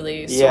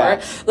properly sort.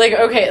 Yeah. Like,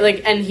 okay,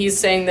 like, and he's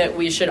saying that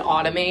we should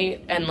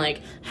automate and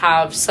like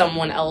have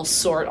someone else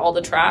sort all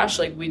the trash.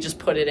 Like, we just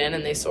put it in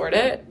and they sort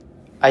it.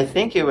 I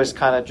think it was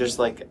kind of just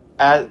like,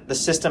 the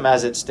system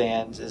as it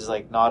stands is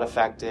like not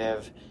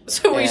effective.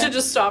 So we should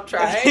just stop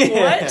trying?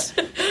 Yeah.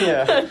 What?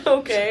 Yeah.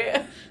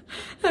 Okay.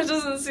 That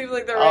doesn't seem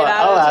like the right attitude.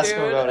 I'll ask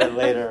him about it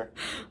later.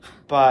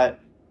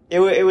 But it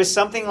was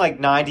something like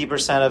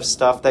 90% of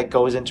stuff that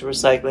goes into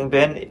recycling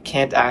bin, it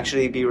can't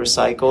actually be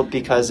recycled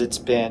because it's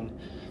been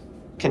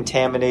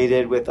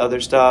contaminated with other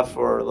stuff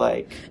or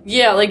like...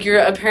 Yeah, like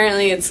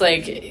apparently it's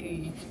like...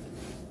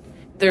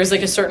 There's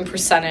like a certain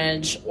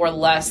percentage or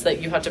less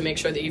that you have to make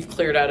sure that you've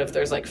cleared out if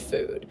there's like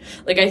food.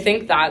 Like I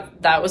think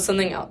that was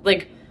something else.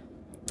 Like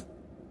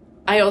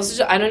I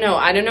don't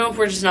know if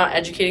we're just not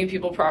educating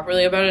people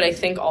properly about it. I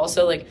think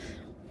also like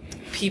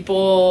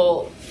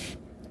people,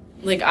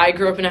 like I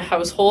grew up in a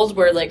household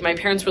where like my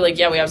parents were like,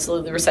 yeah, we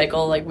absolutely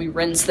recycle, like we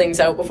rinse things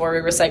out before we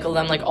recycle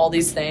them, like all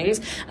these things.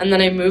 And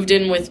then I moved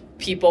in with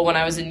people when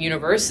I was in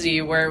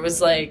university where it was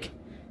like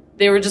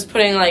they were just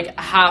putting like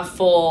half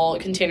full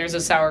containers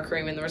of sour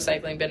cream in the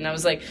recycling bin. And I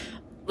was like,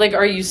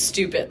 are you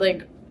stupid?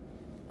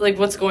 Like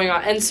what's going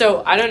on? And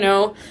so I don't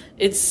know.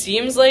 It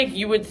seems like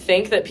you would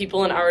think that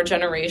people in our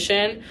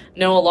generation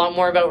know a lot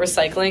more about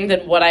recycling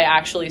than what I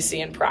actually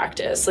see in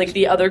practice. Like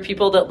the other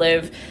people that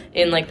live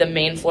in like the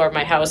main floor of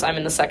my house, I'm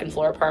in the second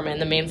floor apartment,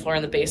 the main floor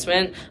and the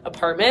basement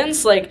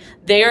apartments, like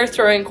they are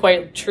throwing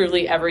quite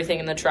truly everything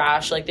in the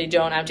trash. Like they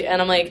don't empty.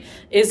 And I'm like,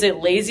 is it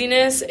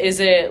laziness? Is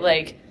it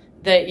like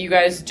that you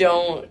guys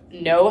don't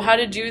know how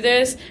to do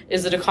this?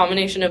 Is it a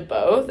combination of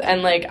both?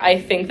 And like I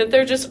think that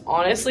there just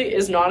honestly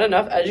is not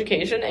enough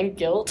education and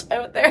guilt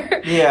out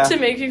there to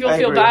make people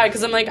feel bad,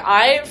 because I'm like,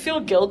 I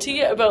feel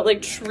guilty about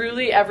like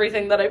truly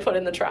everything that I put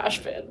in the trash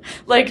bin,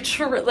 like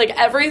like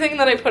everything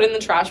that I put in the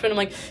trash bin. I'm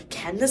like,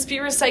 can this be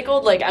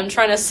recycled? Like I'm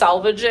trying to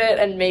salvage it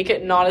and make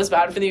it not as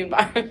bad for the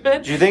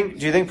environment. Do you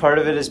think part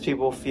of it is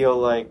people feel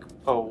like,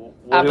 oh,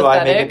 what do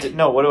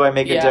I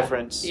make a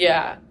difference?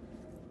 Yeah.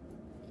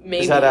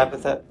 Maybe. Is that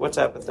apathetic? What's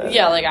apathetic?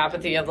 Yeah, like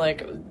apathy of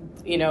like,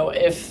 you know,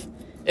 if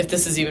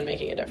this is even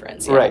making a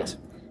difference. Yeah.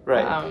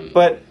 Right.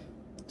 But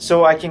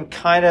so I can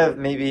kind of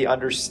maybe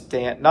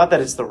understand, not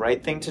that it's the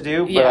right thing to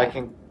do, but I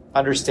can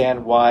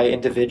understand why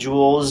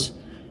individuals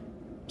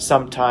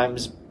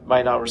sometimes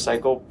might not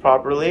recycle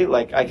properly.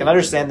 Like I can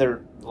understand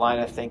their line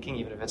of thinking,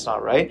 even if it's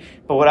not right.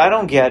 But what I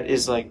don't get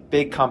is like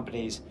big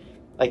companies,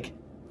 like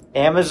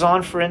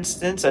Amazon, for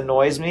instance,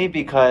 annoys me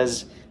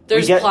because...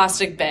 There's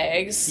plastic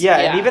bags. Yeah,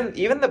 and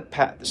even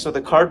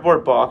the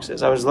cardboard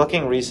boxes. I was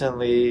looking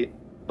recently,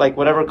 like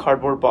whatever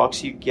cardboard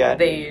box you get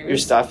your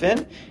stuff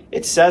in,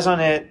 it says on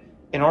it,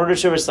 in order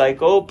to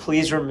recycle,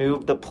 please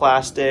remove the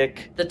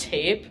plastic, the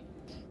tape,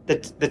 the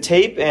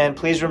tape, and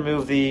please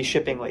remove the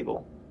shipping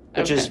label,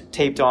 which is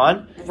taped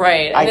on.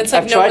 Right, and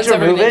I've tried to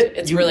remove it.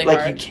 It's really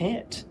hard. You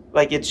can't.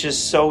 Like it's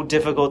just so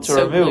difficult to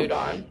remove. Glued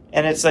on.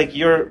 And it's like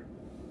you're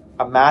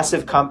a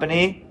massive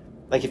company.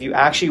 Like, if you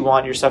actually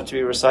want your stuff to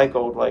be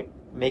recycled, like,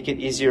 make it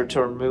easier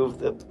to remove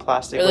the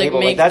plastic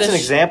label. Like, that's an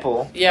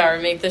example. Yeah,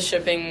 or make the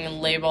shipping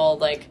label,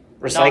 like,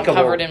 not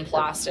covered in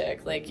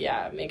plastic. Like,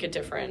 make a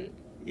different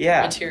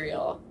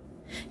material.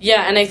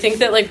 Yeah, and I think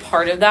that, like,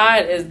 part of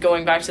that is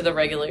going back to the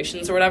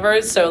regulations or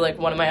whatever. So, like,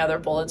 one of my other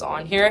bullets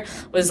on here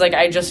was, like,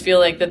 I just feel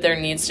like that there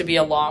needs to be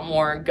a lot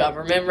more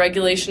government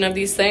regulation of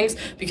these things,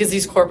 because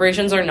these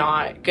corporations are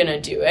not going to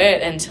do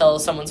it until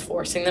someone's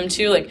forcing them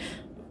to. Like,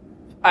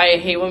 I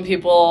hate when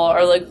people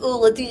are like, oh,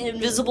 let the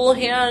invisible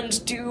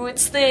hand do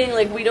its thing.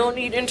 Like, we don't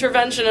need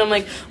intervention. I'm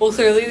like, well,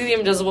 clearly the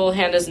invisible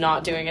hand is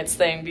not doing its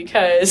thing,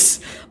 because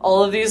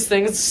all of these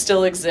things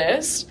still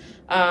exist.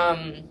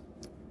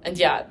 And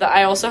yeah,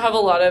 I also have a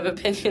lot of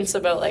opinions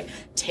about, like,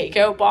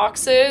 takeout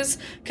boxes,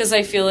 because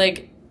I feel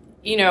like,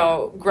 you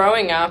know,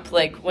 growing up,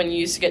 like, when you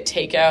used to get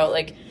takeout,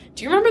 like,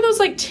 do you remember those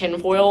like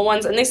tinfoil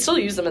ones? And they still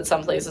use them at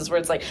some places where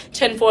it's like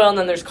tinfoil and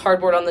then there's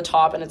cardboard on the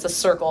top and it's a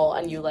circle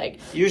and you like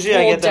usually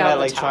I get them at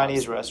like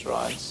Chinese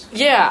restaurants.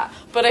 Yeah,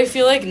 but I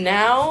feel like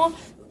now,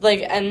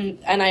 like, and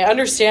I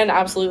understand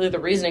absolutely the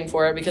reasoning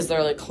for it because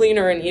they're like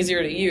cleaner and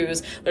easier to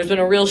use. There's been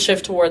a real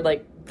shift toward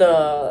like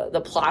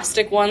the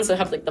plastic ones that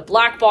have like the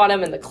black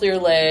bottom and the clear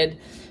lid,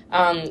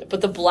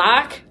 but the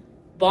black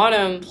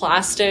bottom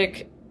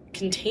plastic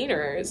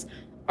containers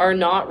are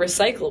not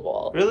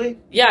recyclable. Really?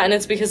 Yeah, and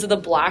it's because of the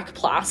black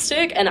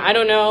plastic, and I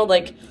don't know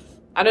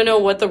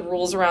what the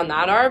rules around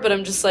that are, but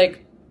I'm just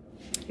like,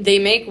 they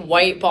make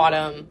white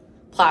bottom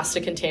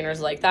plastic containers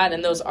like that,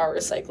 and those are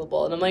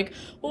recyclable. And I'm like,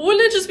 well,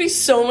 wouldn't it just be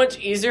so much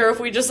easier if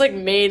we just like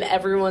made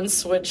everyone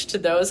switch to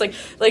those? Like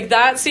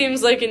that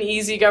seems like an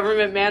easy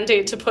government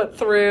mandate to put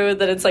through,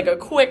 that it's like a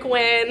quick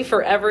win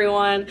for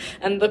everyone,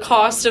 and the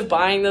cost of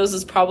buying those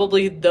is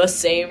probably the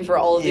same for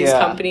all of these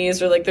companies,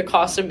 or like the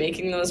cost of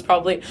making them is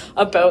probably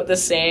about the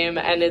same,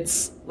 and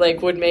it's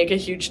like would make a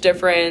huge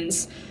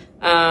difference.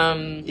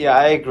 Yeah,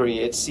 I agree.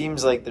 It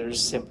seems like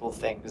there's simple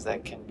things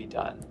that can be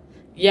done.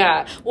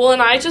 Yeah. Well,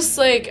 and I just,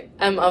 like,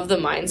 am of the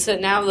mindset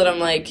now that I'm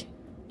like,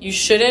 you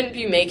shouldn't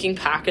be making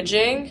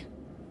packaging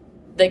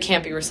that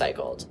can't be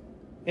recycled.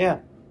 Yeah.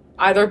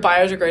 Either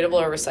biodegradable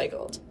or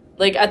recycled.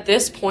 Like, at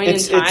this point in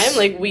time,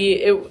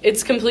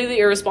 it's completely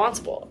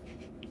irresponsible.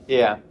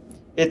 Yeah.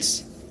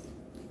 It's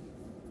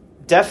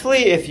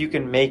definitely if you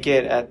can make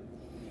it at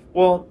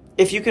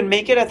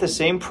the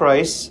same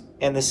price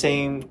and the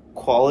same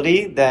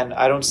quality, then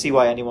I don't see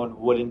why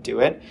anyone wouldn't do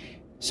it.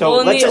 So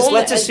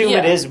let's assume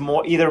it is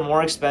either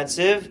more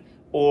expensive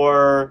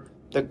or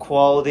the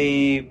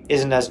quality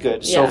isn't as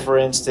good. So for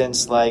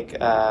instance, like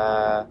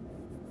paper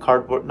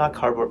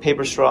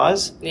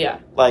straws. Yeah.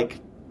 Like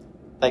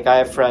I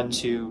have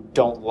friends who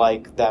don't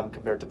like them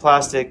compared to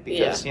plastic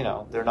because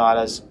they're not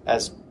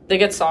as they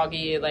get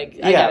soggy, like,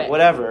 I get it.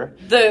 Whatever.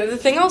 The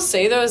thing I'll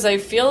say, though, is I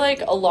feel like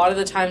a lot of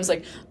the times,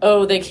 like,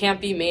 oh, they can't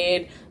be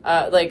made,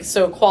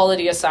 so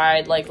quality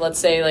aside, like, let's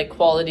say, like,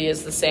 quality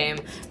is the same.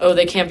 Oh,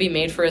 they can't be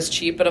made for as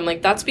cheap. But I'm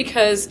like, that's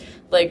because,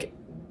 like,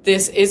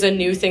 this is a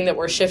new thing that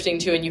we're shifting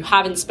to, and you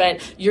haven't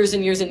spent years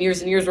and years and years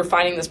and years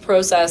refining this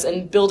process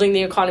and building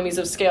the economies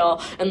of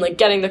scale and, like,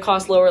 getting the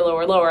cost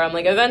lower. I'm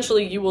like,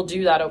 eventually you will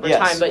do that over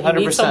time, but you 100%.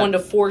 Need someone to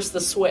force the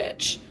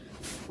switch.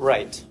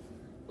 Right.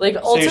 Like,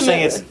 so you're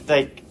saying it's,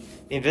 like,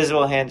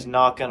 invisible hand's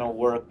not going to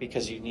work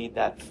because you need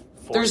that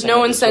force. There's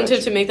no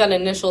incentive to make that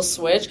initial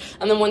switch,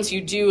 and then once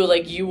you do,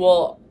 like, you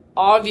will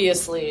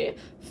obviously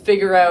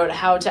figure out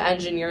how to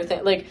engineer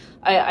things. Like,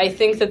 I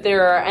think that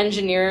there are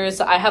engineers.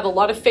 I have a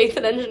lot of faith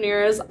in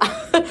engineers.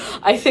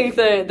 I think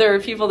that there are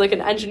people that can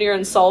engineer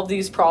and solve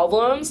these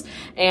problems,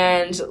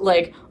 and,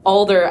 like,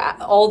 all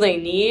they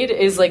need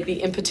is, like,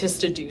 the impetus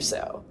to do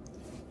so.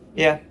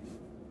 Yeah,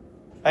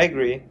 I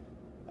agree.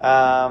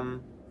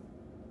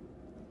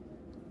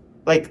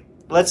 Like,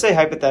 let's say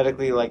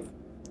hypothetically, like,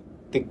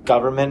 the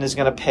government is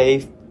going to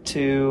pay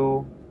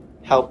to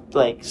help,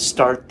 like,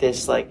 start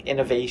this, like,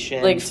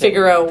 innovation. Like,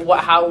 figure out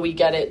how we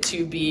get it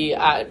to be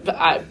at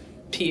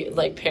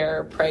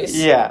pair price.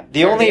 Yeah.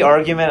 The only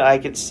argument I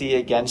could see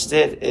against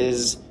it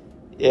is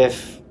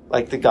if,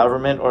 like, the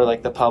government or,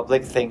 like, the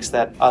public thinks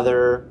that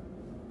other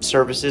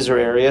services or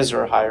areas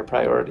are a higher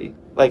priority.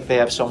 Like, they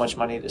have so much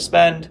money to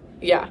spend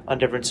on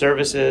different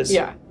services.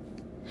 Yeah.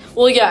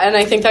 Well, yeah, and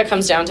I think that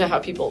comes down to how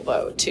people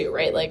vote, too,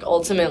 right? Like,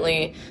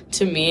 ultimately,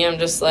 to me, I'm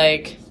just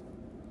like...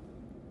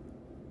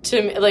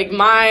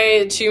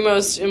 my two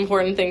most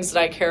important things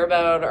that I care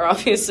about are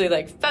obviously,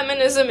 like,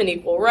 feminism and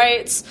equal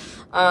rights,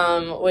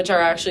 which are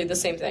actually the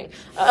same thing,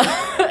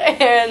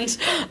 and,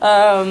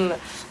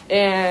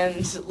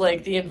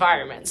 like, the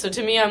environment. So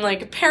to me, I'm,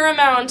 like,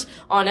 paramount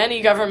on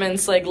any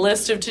government's, like,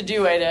 list of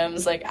to-do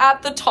items, like,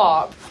 at the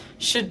top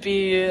should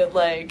be,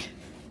 like...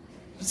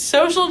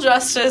 social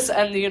justice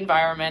and the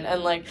environment,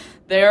 and, like,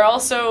 they're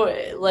also,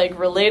 like,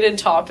 related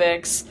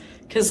topics,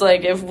 because,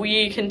 like, if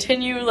we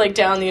continue, like,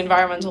 down the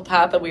environmental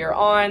path that we are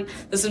on,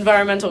 this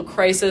environmental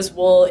crisis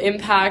will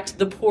impact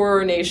the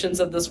poorer nations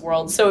of this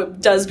world, so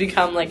it does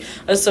become, like,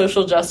 a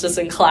social justice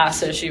and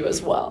class issue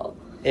as well.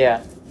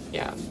 Yeah.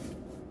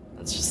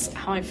 That's just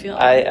how I feel.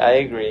 I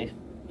agree.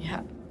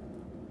 Yeah.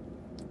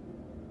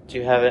 Do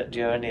you have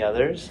any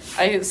others?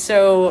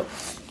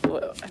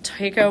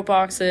 Takeout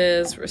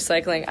boxes,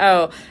 recycling.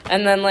 Oh,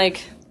 and then,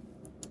 like,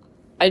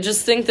 I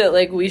just think that,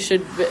 like, we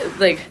should,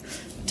 like,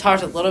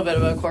 talked a little bit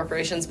about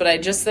corporations, but I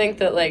just think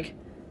that, like,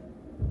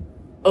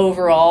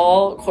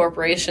 overall,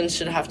 corporations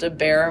should have to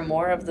bear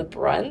more of the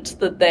brunt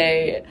that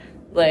they,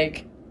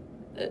 like,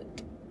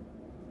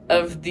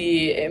 of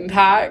the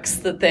impacts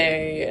that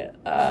they,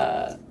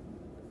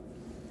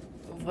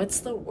 what's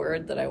the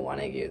word that I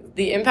want to use?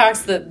 The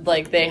impacts that,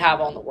 like, they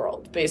have on the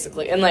world,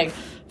 basically. And, like,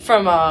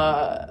 from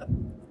a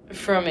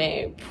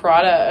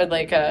product,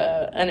 like,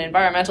 an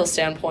environmental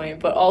standpoint,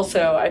 but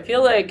also I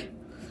feel like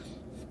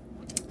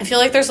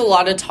there's a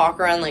lot of talk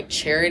around, like,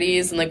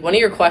 charities, and, like, one of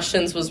your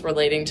questions was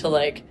relating to,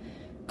 like,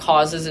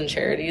 causes and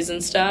charities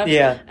and stuff.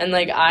 Yeah. And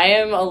like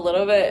I'm not a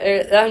little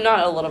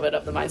bit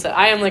of the mindset.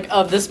 I am like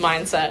of this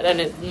mindset, and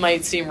it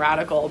might seem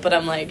radical, but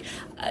I'm like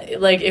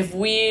if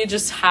we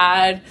just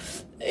had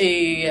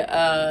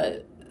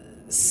a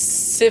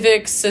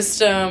civic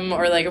system,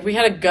 or like if we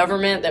had a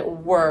government that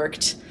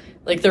worked,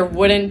 like there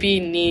wouldn't be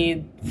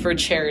need for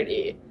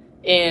charity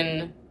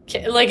in,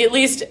 like, at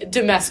least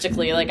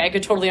domestically. Like, I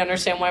could totally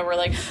understand why we're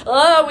like,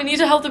 oh, we need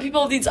to help the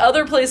people of these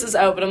other places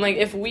out. But I'm like,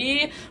 if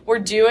we were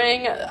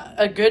doing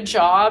a good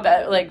job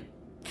at, like,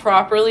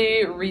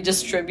 properly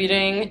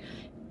redistributing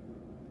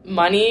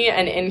money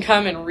and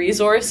income and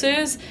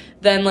resources,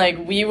 then, like,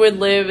 we would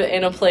live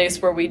in a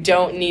place where we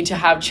don't need to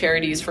have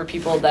charities for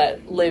people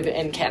that live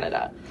in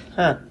Canada.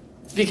 Huh.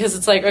 Because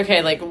it's like,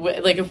 okay, like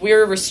if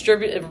we're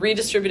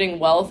redistributing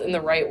wealth in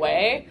the right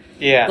way,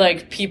 yeah,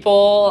 like,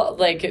 people,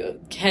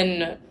 like,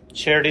 can...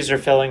 Charities are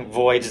filling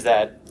voids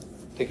that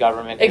the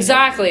government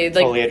exactly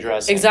isn't fully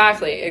addressing.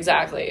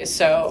 Exactly.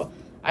 So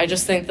I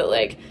just think that,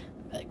 like,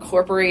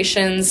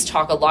 corporations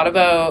talk a lot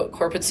about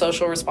corporate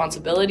social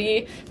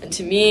responsibility, and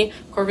to me,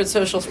 corporate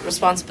social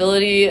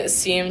responsibility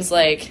seems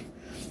like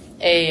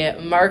a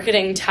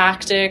marketing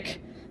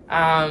tactic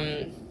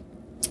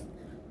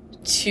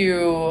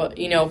to,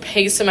 you know,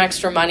 pay some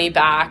extra money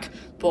back,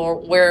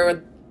 but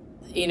where,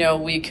 you know,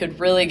 we could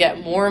really get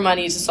more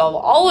money to solve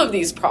all of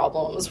these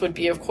problems would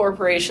be if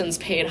corporations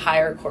paid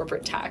higher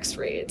corporate tax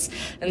rates.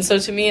 And so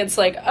to me, it's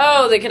like,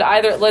 oh, they could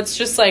either, let's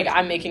just, like,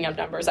 I'm making up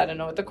numbers, I don't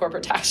know what the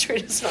corporate tax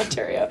rate is in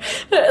Ontario,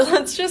 but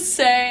let's just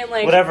say,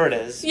 like, whatever it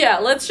is. Yeah,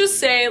 let's just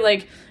say,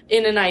 like,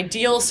 in an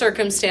ideal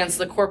circumstance,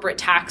 the corporate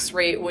tax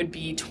rate would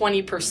be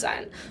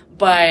 20%.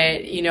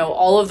 But, you know,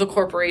 all of the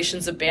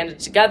corporations have banded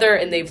together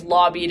and they've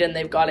lobbied and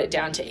they've got it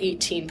down to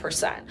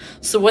 18%.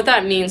 So what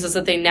that means is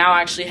that they now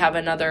actually have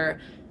another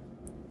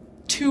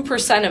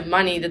 2% of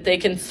money that they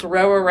can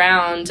throw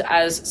around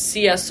as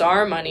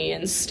CSR money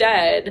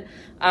instead,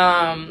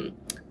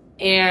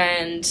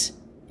 and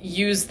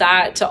use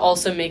that to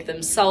also make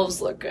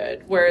themselves look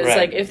good. Whereas, right,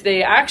 like, if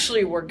they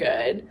actually were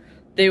good,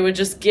 they would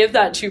just give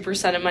that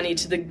 2% of money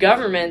to the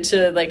government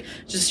to, like,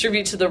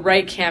 distribute to the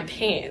right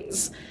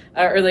campaigns.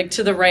 Or, like,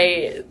 to the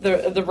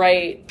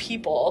right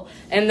people.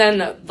 And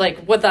then, like,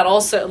 what that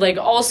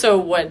also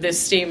what this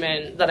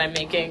statement that I'm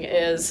making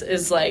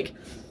is like,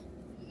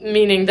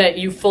 meaning that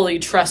you fully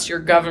trust your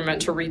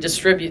government to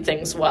redistribute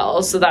things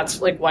well. So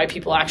that's, like, why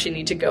people actually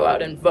need to go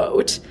out and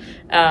vote,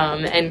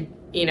 and,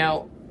 you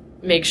know,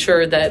 make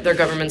sure that their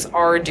governments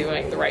are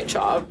doing the right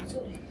job.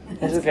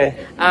 That's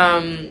okay.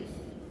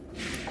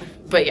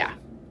 But yeah.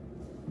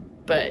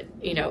 But,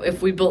 you know,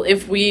 if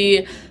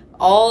we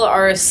all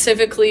are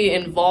civically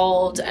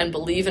involved and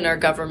believe in our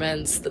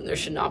governments, then there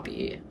should not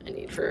be a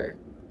need for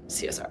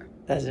CSR.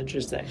 That's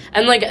interesting.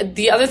 And, like,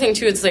 the other thing,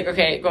 too, it's like,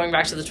 okay, going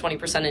back to the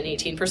 20% and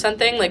 18%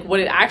 thing, like, what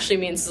it actually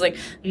means is, like,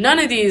 none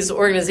of these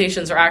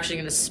organizations are actually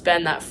going to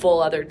spend that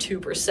full other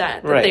 2%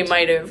 that right, they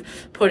might have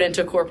put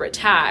into corporate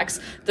tax.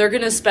 They're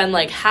going to spend,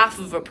 like,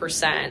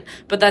 0.5%,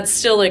 but that's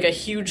still, like, a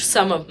huge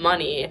sum of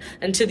money.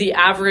 And to the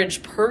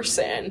average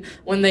person,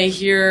 when they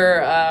hear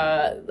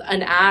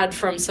an ad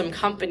from some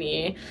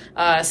company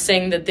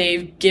saying that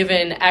they've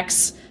given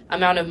X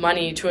amount of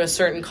money to a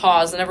certain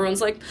cause, and everyone's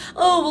like,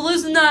 oh, well,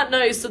 isn't that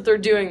nice that they're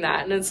doing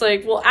that? And it's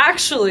like, well,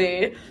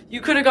 actually, you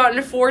could have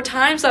gotten 4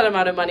 times that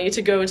amount of money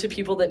to go to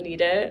people that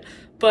need it,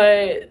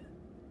 but,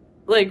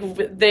 like,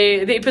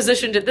 they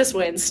positioned it this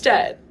way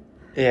instead.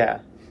 Yeah.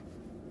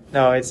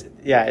 No,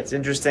 it's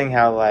interesting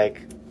how, like,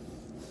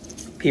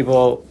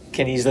 people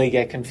can easily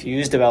get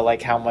confused about,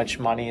 like, how much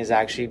money is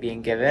actually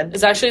being given.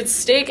 It's actually at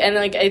stake, and,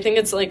 like, I think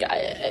it's, like,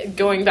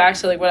 going back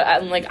to, like, what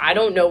I'm like, I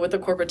don't know what the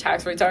corporate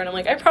tax rates are, and I'm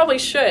like, I probably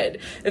should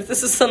if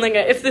this is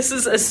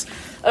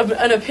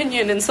an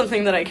opinion and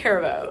something that I care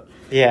about.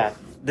 Yeah,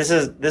 this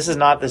is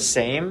not the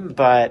same,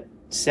 but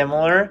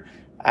similar.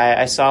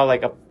 I saw,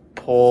 like, a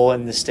poll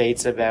in the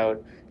States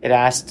about, it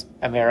asked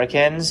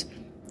Americans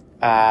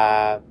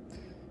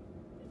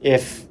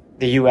if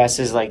the U.S.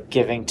 is, like,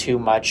 giving too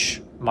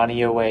much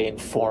money away in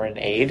foreign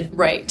aid.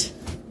 Right.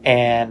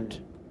 And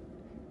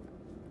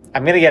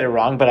I'm going to get it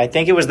wrong, but I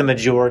think it was the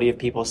majority of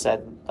people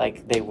said,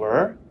 like, they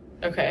were.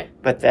 Okay.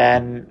 But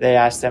then they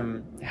asked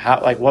them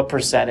what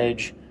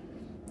percentage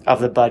of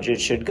the budget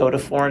should go to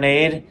foreign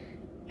aid,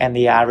 and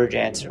the average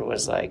answer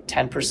was, like,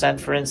 10%,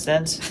 for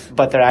instance,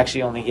 but they're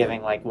actually only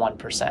giving, like,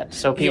 1%.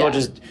 So people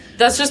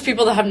that's just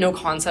people that have no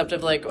concept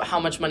of, like, how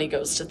much money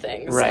goes to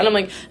things. Right. And I'm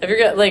like,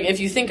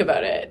 if you think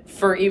about it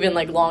for even,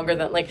 like, longer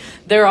than, like,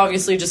 they're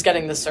obviously just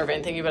getting this survey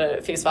and thinking about it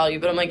at face value,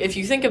 but I'm like, if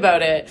you think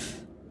about it,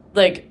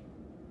 like,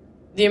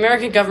 the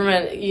American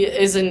government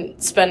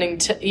isn't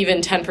spending even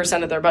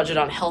 10% of their budget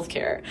on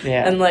healthcare.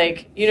 Yeah. And,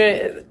 like, you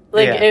know,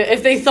 like,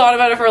 if they thought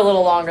about it for a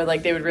little longer,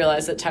 like, they would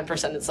realize that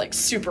 10% is, like,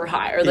 super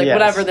high, or, like, yes,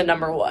 whatever the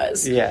number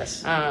was.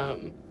 Yes. Yeah.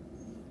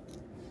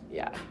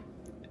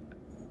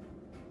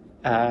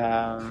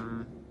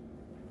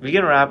 We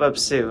can wrap up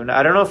soon.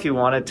 I don't know if you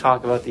want to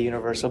talk about the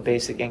universal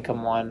basic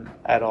income one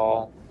at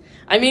all.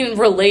 I mean,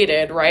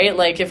 related, right?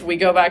 Like, if we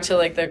go back to,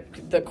 like,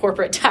 the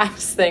corporate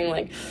tax thing,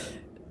 like,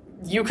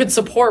 you could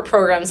support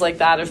programs like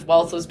that if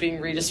wealth was being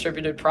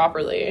redistributed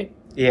properly.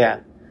 Yeah.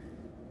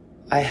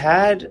 I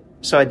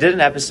did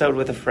an episode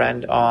with a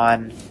friend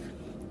on,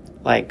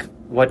 like,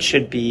 what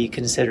should be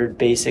considered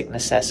basic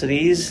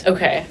necessities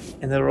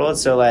in the world.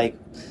 So, like,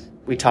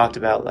 we talked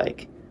about,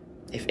 like,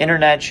 if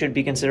internet should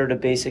be considered a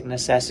basic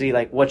necessity,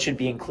 like, what should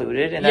be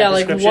included in that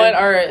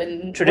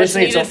description? What's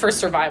needed for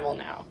survival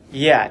now?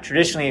 Yeah,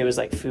 traditionally it was,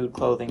 like, food,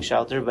 clothing,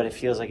 shelter, but it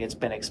feels like it's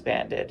been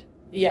expanded.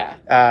 Yeah,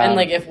 and,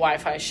 like, if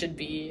Wi-Fi should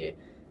be,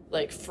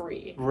 like,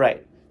 free.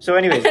 Right. So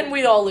anyways. And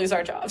we'd all lose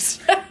our jobs.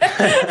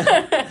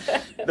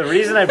 The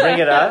reason I bring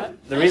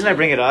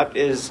it up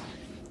is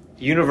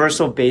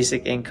universal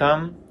basic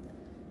income.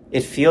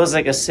 It feels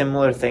like a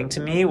similar thing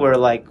to me where,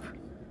 like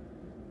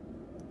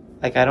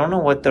I don't know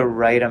what the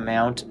right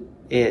amount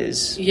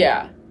is.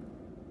 Yeah.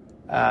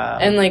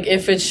 And, like,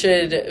 if it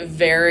should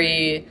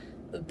vary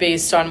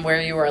based on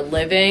where you are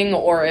living,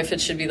 or if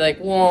it should be like,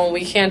 well,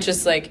 we can't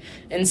just, like,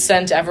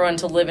 incent everyone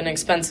to live in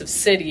expensive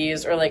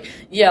cities, or, like,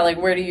 yeah, like,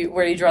 where do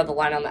you draw the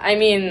line on that? I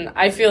mean,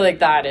 I feel like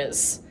that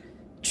is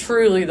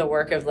truly the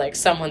work of, like,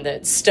 someone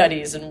that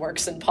studies and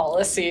works in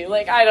policy.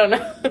 Like, I don't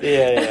know.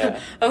 Yeah.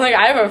 I'm like,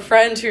 I have a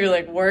friend who,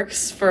 like,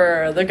 works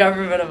for the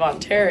government of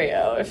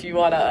Ontario, if you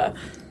want to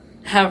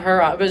have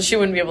her on, but she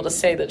wouldn't be able to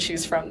say that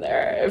she's from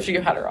there if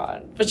you had her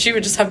on, but she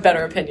would just have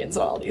better opinions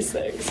on all these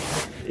things.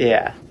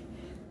 Yeah.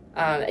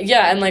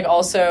 And, like,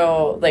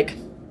 also, like,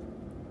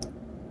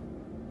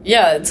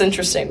 yeah, it's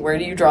interesting. Where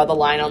do you draw the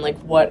line on, like,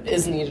 what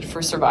is needed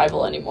for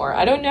survival anymore?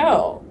 I don't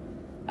know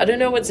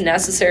what's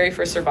necessary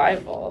for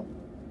survival.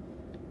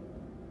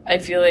 I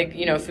feel like,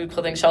 you know, food,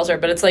 clothing, shelter,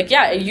 but it's like,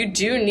 yeah, you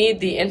do need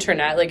the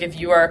internet. Like, if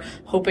you are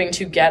hoping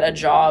to get a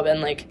job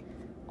and, like,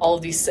 all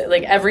of these,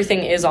 like,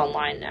 everything is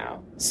online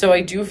now. So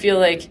I do feel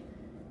like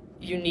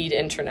you need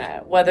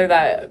internet, whether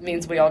that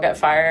means we all get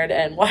fired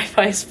and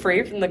Wi-Fi is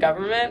free from the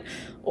government,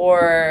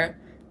 or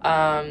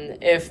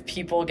if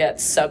people get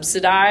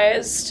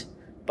subsidized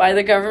by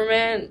the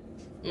government,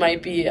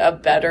 might be a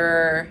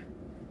better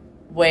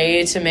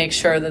way to make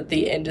sure that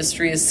the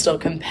industry is still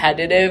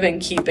competitive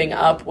and keeping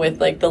up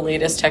with, like, the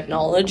latest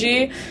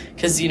technology.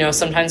 Because, you know,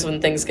 sometimes when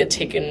things get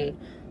taken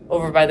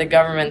over by the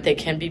government, they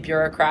can be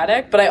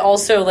bureaucratic. But I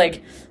also,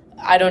 like,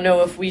 I don't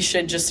know if we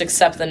should just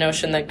accept the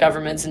notion that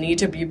governments need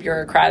to be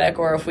bureaucratic,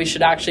 or if we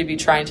should actually be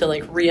trying to,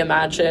 like,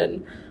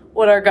 reimagine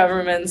what our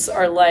governments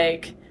are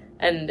like,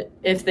 and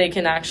if they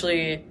can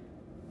actually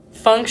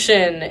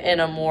function in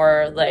a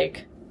more,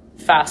 like,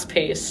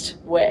 fast-paced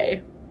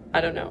way.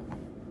 I don't know.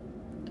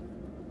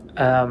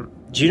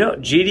 Do you know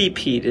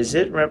GDP? Does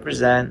it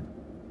represent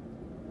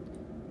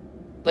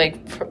like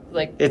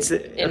it's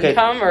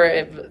income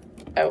or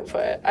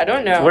output? I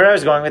don't know. Where I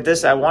was going with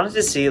this, I wanted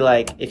to see,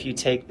 like, if you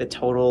take the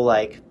total,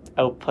 like,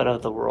 output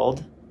of the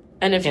world,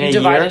 and if you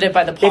divided it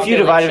by the population, if you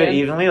divided it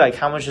evenly, like,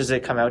 how much does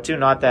it come out to?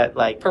 Not that,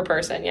 like, per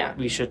person, yeah,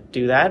 we should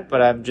do that,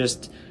 but I'm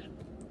just.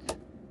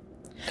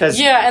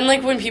 Yeah, and,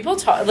 like, when people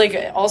talk,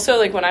 like, also,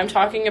 like, when I'm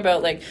talking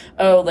about, like,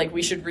 oh, like,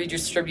 we should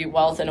redistribute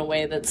wealth in a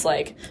way that's,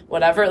 like,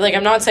 whatever, like,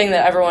 I'm not saying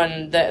that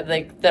everyone, that,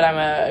 like, that I'm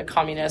a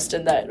communist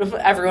and that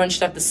everyone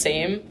should have the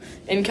same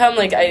income.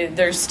 Like,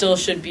 there still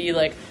should be,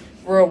 like,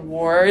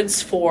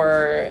 rewards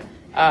for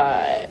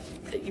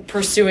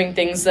pursuing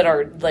things that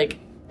are, like,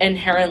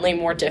 inherently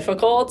more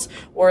difficult,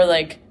 or,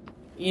 like,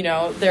 you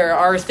know, there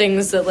are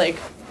things that, like,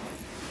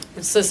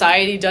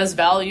 society does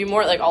value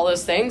more, like, all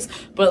those things,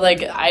 but,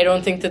 like, I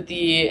don't think that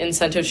the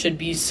incentive should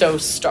be so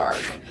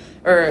stark,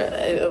 or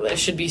it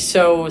should be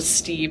so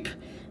steep,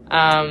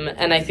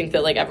 and I think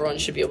that, like, everyone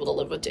should be able to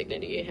live with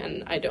dignity,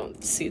 and I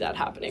don't see that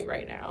happening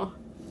right now.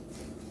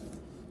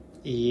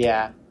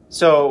 Yeah,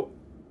 so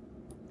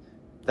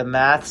the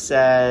math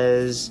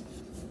says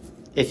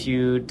if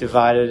you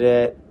divided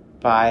it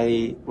by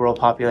the world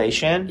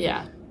population,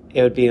 yeah,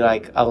 it would be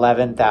like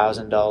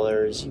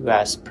 $11,000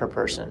 US per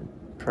person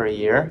per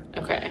year.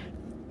 Okay.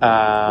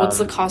 What's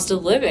the cost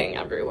of living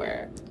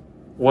everywhere?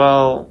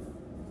 Well,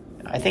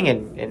 I think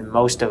in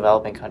most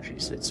developing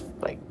countries it's,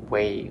 like,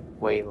 way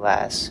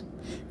less.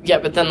 Yeah,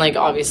 but then, like,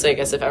 obviously, I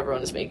guess if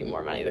everyone is making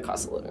more money, the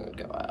cost of living would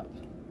go up.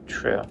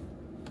 True.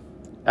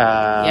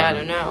 Yeah, I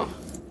don't know.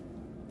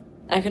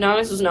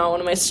 Economics was not one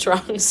of my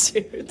strong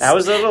suits. That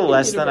was a little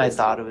less than I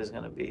thought it was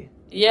going to be.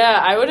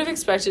 Yeah, I would have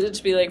expected it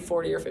to be, like,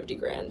 40 or 50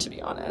 grand, to be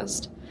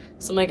honest.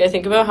 So I'm like, I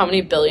think about how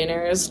many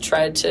billionaires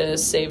tried to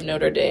save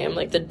Notre Dame,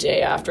 like, the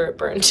day after it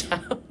burned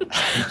down.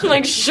 I'm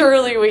like,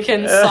 surely we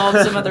can solve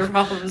some other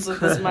problems with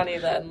this money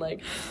then.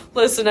 Like,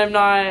 listen, I'm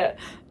not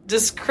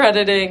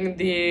discrediting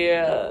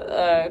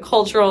the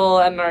cultural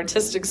and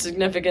artistic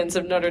significance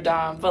of Notre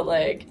Dame, but,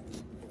 like,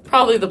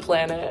 probably the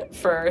planet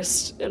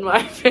first, in my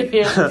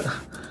opinion.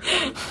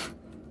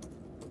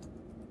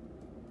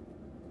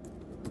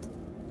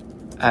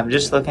 I'm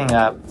just looking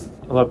up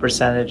what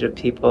percentage of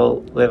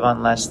people live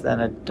on less than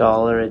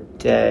 $1 a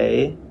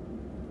day.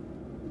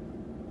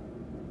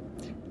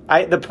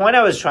 The point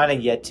I was trying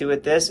to get to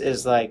with this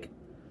is, like,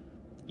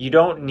 you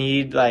don't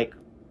need, like,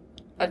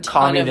 a ton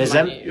communism.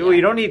 of money, yeah.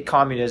 You don't need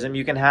communism.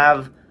 You can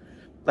have,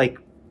 like,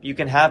 you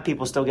can have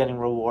people still getting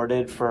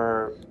rewarded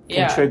for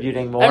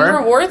contributing more. And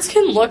rewards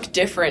can look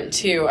different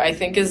too, I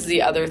think, is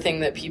the other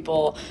thing that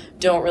people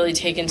don't really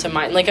take into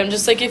mind. Like, I'm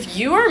just like, if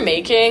you are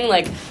making,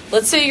 like,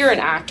 let's say you're an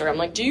actor, I'm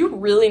like, do you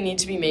really need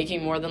to be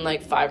making more than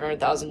like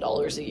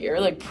 $500,000 a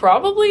year? Like,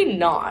 probably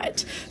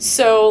not.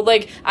 So,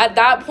 like, at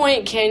that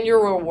point, can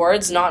your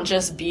rewards not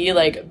just be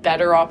like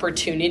better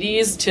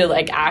opportunities to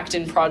like act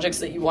in projects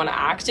that you want to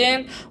act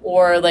in,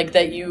 or like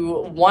that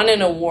you won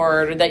an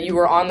award, or that you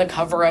were on the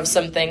cover of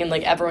something and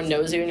like everyone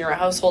knows you and you're a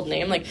household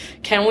name? Like,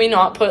 can we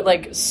not put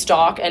like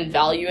stock and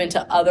value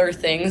into other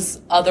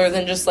things other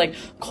than just like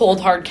cold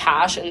hard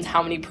cash and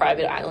how many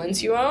private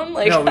islands you own?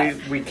 Like, no,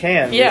 we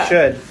can. Yeah. We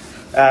should.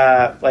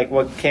 Like,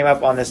 what came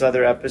up on this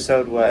other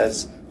episode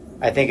was,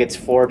 I think it's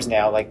Forbes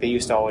now. Like, they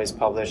used to always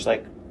publish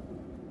like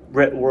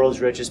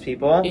world's richest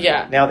people.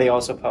 Yeah. Now they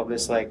also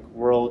publish like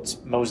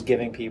world's most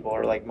giving people,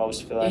 or like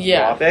most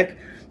philanthropic. Yeah.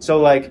 So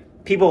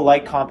like, people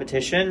like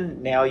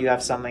competition. Now you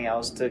have something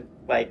else to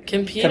like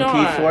compete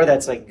for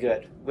that's like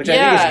good, which I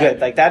think is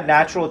good. Like, that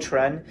natural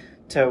trend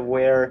to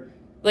where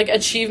like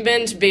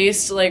achievement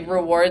based like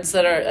rewards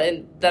that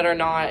are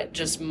not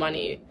just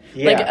money.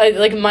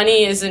 Like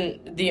money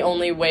isn't the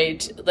only way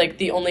to, like,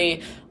 the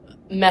only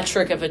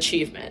metric of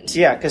achievement.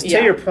 Yeah, because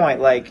to your point,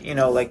 like, you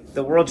know, like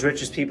the world's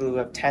richest people who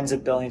have tens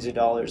of billions of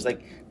dollars,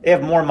 like, they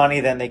have more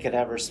money than they could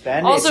ever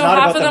spend. Also, it's not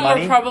half about of them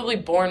money. were probably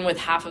born with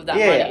half of that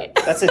money.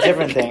 Yeah, that's a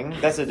different thing.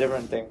 That's a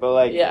different thing. But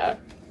like,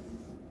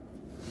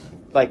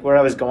 like where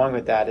I was going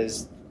with that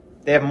is,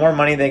 they have more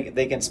money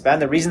they can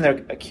spend. The reason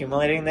they're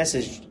accumulating this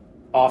is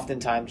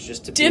oftentimes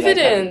just to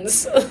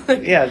dividends.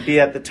 Be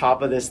at the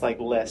top of this like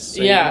list.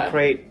 So you can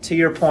create, to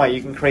your point,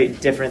 you can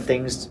create different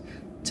things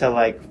to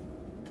like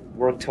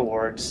work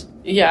towards.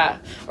 Yeah.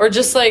 Or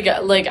just like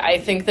I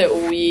think that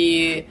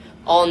we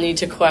all need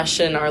to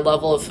question our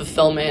level of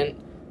fulfillment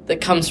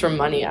that comes from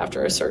money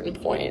after a certain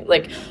point.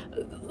 Like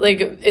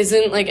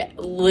isn't like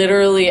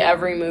literally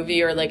every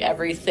movie or like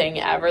everything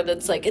ever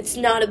that's like, it's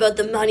not about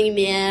the money,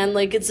 man,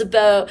 like it's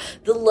about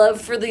the love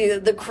for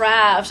the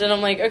craft. And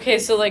I'm like, okay,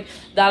 so like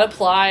that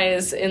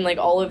applies in like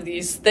all of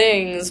these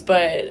things,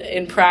 but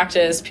in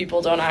practice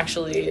people don't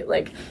actually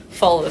like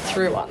follow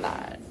through on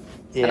that.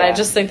 Yeah. And I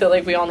just think that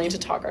like we all need to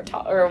talk our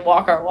talk or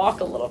walk our walk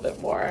a little bit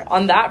more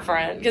on that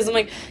front, because I'm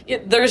like,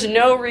 there's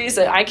no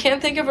reason, I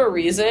can't think of a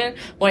reason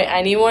why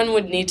anyone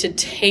would need to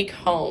take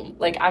home,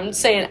 like I'm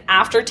saying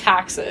after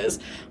taxes,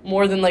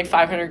 more than like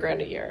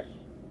 $500,000 a year.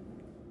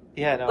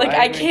 Yeah, no, like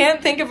I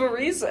can't think of a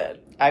reason.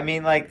 I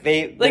mean, like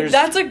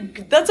that's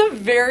a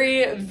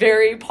very,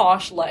 very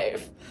posh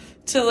life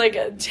to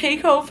like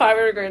take home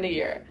 $500,000 a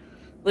year.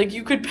 Like,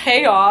 you could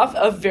pay off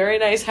a very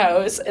nice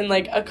house in,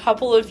 like, a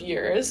couple of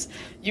years.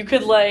 You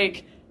could,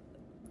 like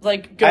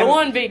go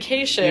on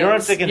vacation. You don't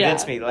have to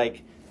convince me.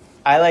 Like,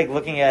 I like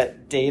looking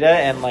at data,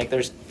 and, like,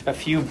 there's a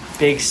few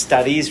big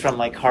studies from,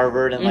 like,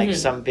 Harvard and, like,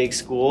 some big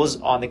schools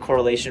on the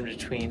correlation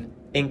between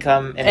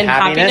income and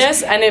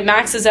happiness. And it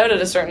maxes out at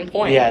a certain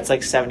point. Yeah, it's,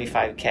 like,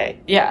 75K.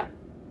 Yeah.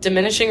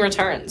 Diminishing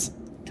returns.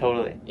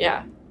 Totally.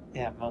 Yeah.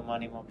 Yeah, more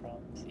money, more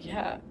problems.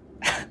 Yeah.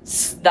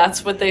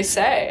 That's what they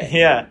say.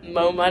 Yeah.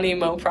 Mo money,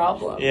 mo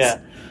problems. Yeah.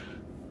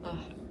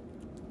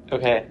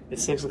 Okay,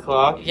 it's 6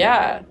 o'clock.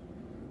 Yeah.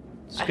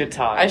 It's a good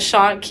talk. I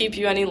shan't keep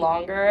you any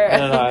longer. No,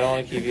 I don't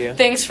want to keep you.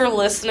 Thanks for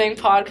listening,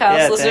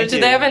 podcast listener. Do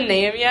they have a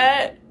name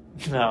yet?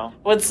 No.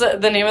 What's the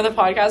name of the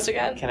podcast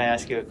again? Can I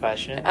ask you a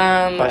question?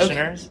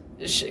 Questioners?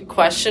 Okay.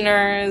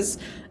 Questioners.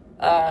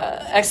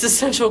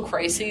 Existential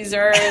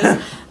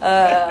crisisers.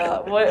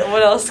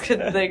 What else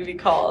could they be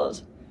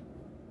called?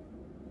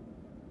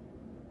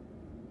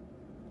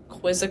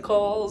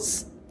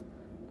 Quizzicals,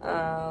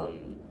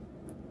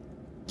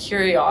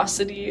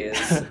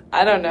 curiosities.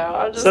 I don't know.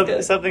 I'm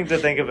just something to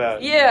think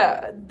about.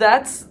 Yeah,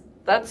 that's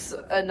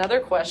another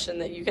question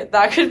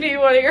that could be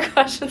one of your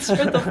questions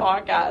for the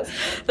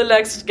podcast. The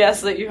next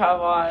guest that you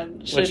have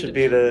on should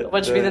be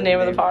the name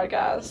of the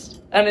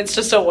podcast, and it's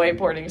just a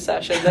whiteboarding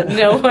session that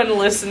no one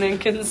listening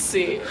can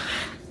see.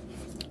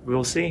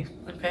 We'll see.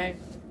 Okay,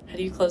 how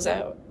do you close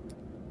out?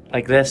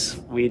 Like this.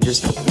 We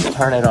just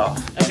turn it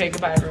off. Okay,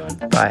 goodbye, everyone.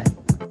 Bye.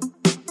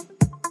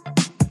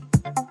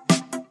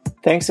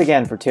 Thanks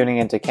again for tuning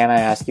in to Can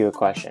I Ask You a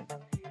Question?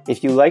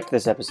 If you liked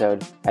this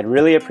episode, I'd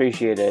really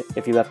appreciate it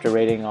if you left a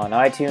rating on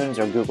iTunes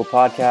or Google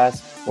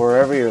Podcasts or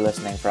wherever you're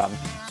listening from,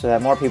 so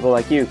that more people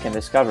like you can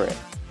discover it.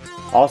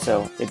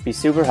 Also, it'd be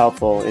super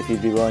helpful if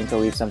you'd be willing to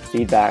leave some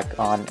feedback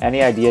on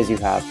any ideas you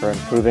have for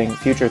improving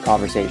future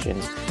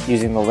conversations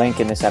using the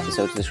link in this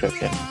episode's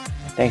description.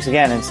 Thanks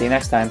again, and see you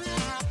next time.